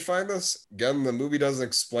 How did they find this? Again, the movie doesn't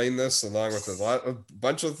explain this, along with a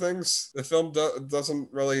bunch of things the film doesn't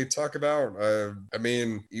really talk about. I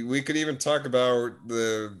mean, we could even talk about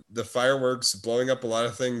the fireworks blowing up a lot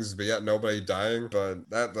of things, but yet nobody dying. But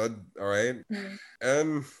that all right.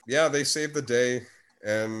 And yeah, they saved the day,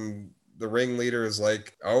 and the ringleader is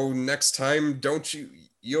like, oh, next time,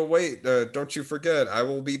 you'll wait. Don't you forget. I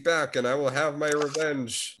will be back and I will have my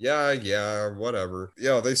revenge. Yeah, whatever.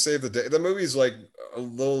 Yeah, they save the day. The movie's like a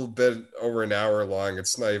little bit over an hour long.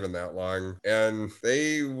 It's not even that long. And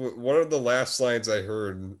one of the last lines I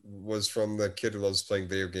heard was from the kid who loves playing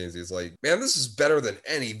video games. He's like, man, this is better than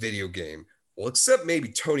any video game. Well, except maybe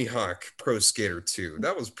Tony Hawk Pro Skater 2.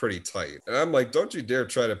 That was pretty tight. And I'm like, don't you dare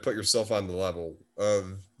try to put yourself on the level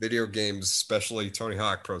of video games, especially Tony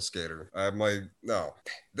Hawk Pro Skater. I'm like, no.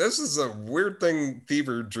 This is a weird thing,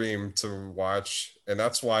 fever dream to watch, and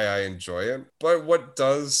that's why I enjoy it. But what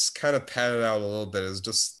does kind of pad it out a little bit is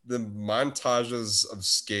just the montages of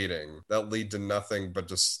skating that lead to nothing but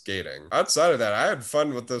just skating. Outside of that, I had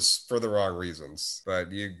fun with this for the wrong reasons.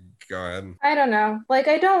 But you go ahead. I don't know. Like,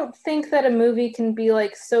 I don't think that a movie can be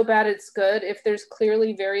like so bad it's good if there's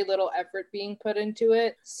clearly very little effort being put into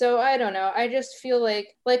it. So I don't know. I just feel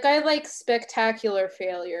like I like spectacular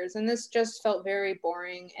failures, and this just felt very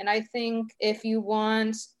boring. And I think if you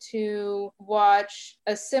want to watch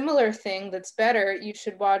a similar thing that's better, you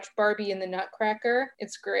should watch Barbie and the Nutcracker.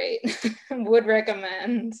 It's great. Would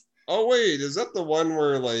recommend. Oh wait, is that the one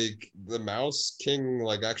where like the Mouse King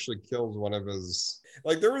like actually kills one of his,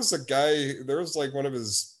 like there was like one of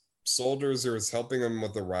his soldiers who was helping him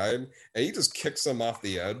with the ride, and he just kicks him off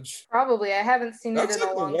the edge? Probably. I haven't seen That's it in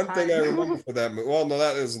like a long the one time. thing I remember for that movie. Well, no,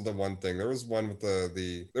 that isn't the one thing. There was one with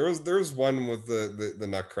there was one with the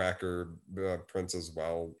Nutcracker prince as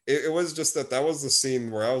well. It was just that was the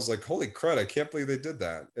scene where I was like, holy crud, I can't believe they did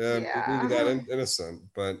that. Maybe that innocent.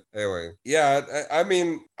 But anyway, yeah, I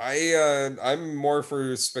mean, I'm more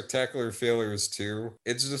for spectacular failures too.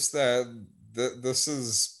 It's just that this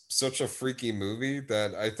is such a freaky movie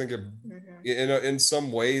that I think in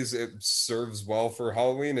some ways it serves well for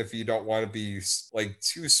Halloween if you don't want to be like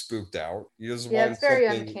too spooked out. You just want it's very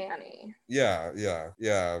something uncanny. Yeah.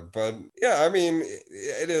 But yeah, I mean,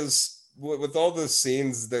 it is with all the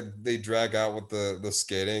scenes that they drag out with the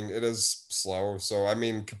skating, it is slow. So I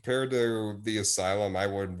mean, compared to the Asylum, I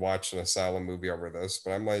would watch an Asylum movie over this.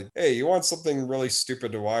 But I'm like, hey, you want something really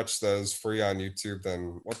stupid to watch that is free on YouTube?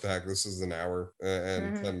 Then what the heck? This is an hour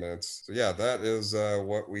and 10 minutes. So yeah, that is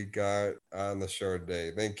what we got on the show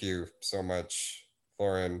today. Thank you so much,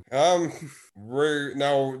 Lauren. We're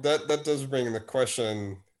now that does bring the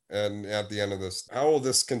question. And at the end of this, how will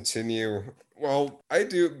this continue? Well, I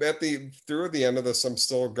do through the end of this, I'm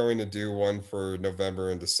still going to do one for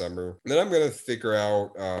November and December. And then I'm going to figure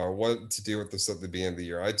out what to do with this at the beginning of the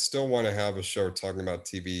year. I'd still want to have a show talking about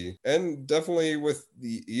TV, and definitely with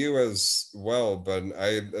you as well. But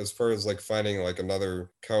as far as like finding like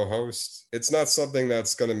another co-host, it's not something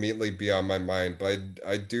that's going to immediately be on my mind. But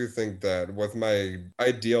I do think that with my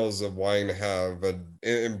ideals of wanting to have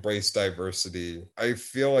embrace diversity, I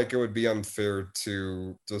feel like it would be unfair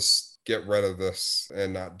to just get rid of this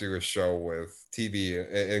and not do a show with TV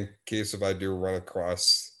in case if I do run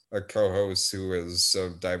across a co-host who is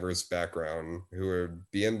of diverse background who would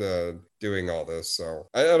be into doing all this. So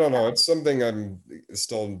I don't know. It's something I'm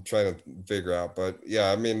still trying to figure out. But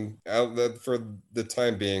yeah, I mean, for the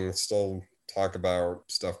time being, still talk about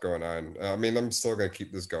stuff going on. I mean, I'm still going to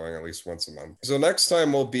keep this going at least once a month. So next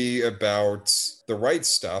time will be about The Right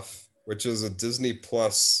Stuff, which is a Disney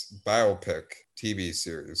Plus biopic TV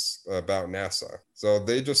series about NASA. So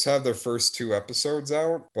they just have their first 2 episodes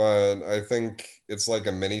out, but I think it's like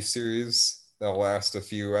a mini series that'll last a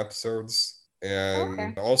few episodes.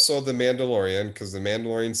 And also The Mandalorian, because The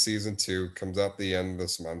Mandalorian season 2 comes out the end of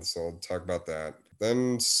this month, so I'll talk about that.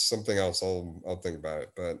 Then something else, I'll think about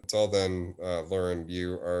it. But until then, Lauren,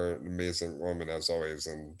 you are an amazing woman as always,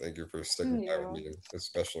 and thank you for sticking by with me,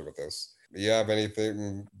 especially with this. Do you have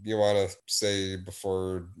anything you want to say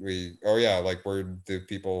before we? Oh yeah, like where do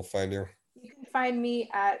people find you? You can find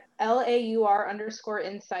me at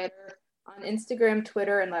LAUR_insider on Instagram,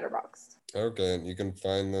 Twitter, and Letterboxd. Okay, and you can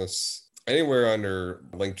find this anywhere under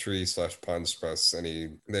Linktree/Ponspress,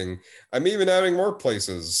 anything. I'm even adding more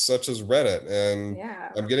places such as Reddit, and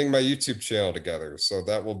I'm getting my YouTube channel together, so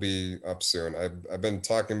that will be up soon. I've been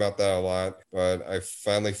talking about that a lot, but I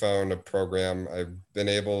finally found a program. I've been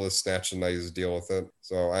able to snatch a nice deal with it,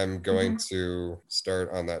 so I'm going to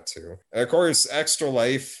start on that too. And of course, Extra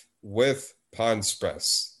Life with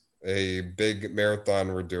Ponspress, a big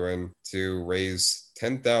marathon we're doing to raise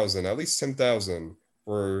 10,000, at least 10,000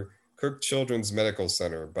 for Cook Children's Medical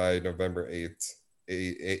Center by November 8th,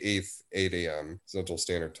 8 a.m. Central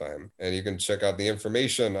Standard Time. And you can check out the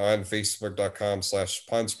information on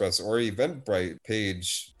facebook.com/Ponspress or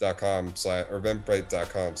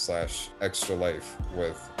eventbrite.com/extra life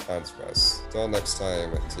with Ponspress. Till next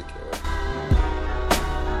time, take care.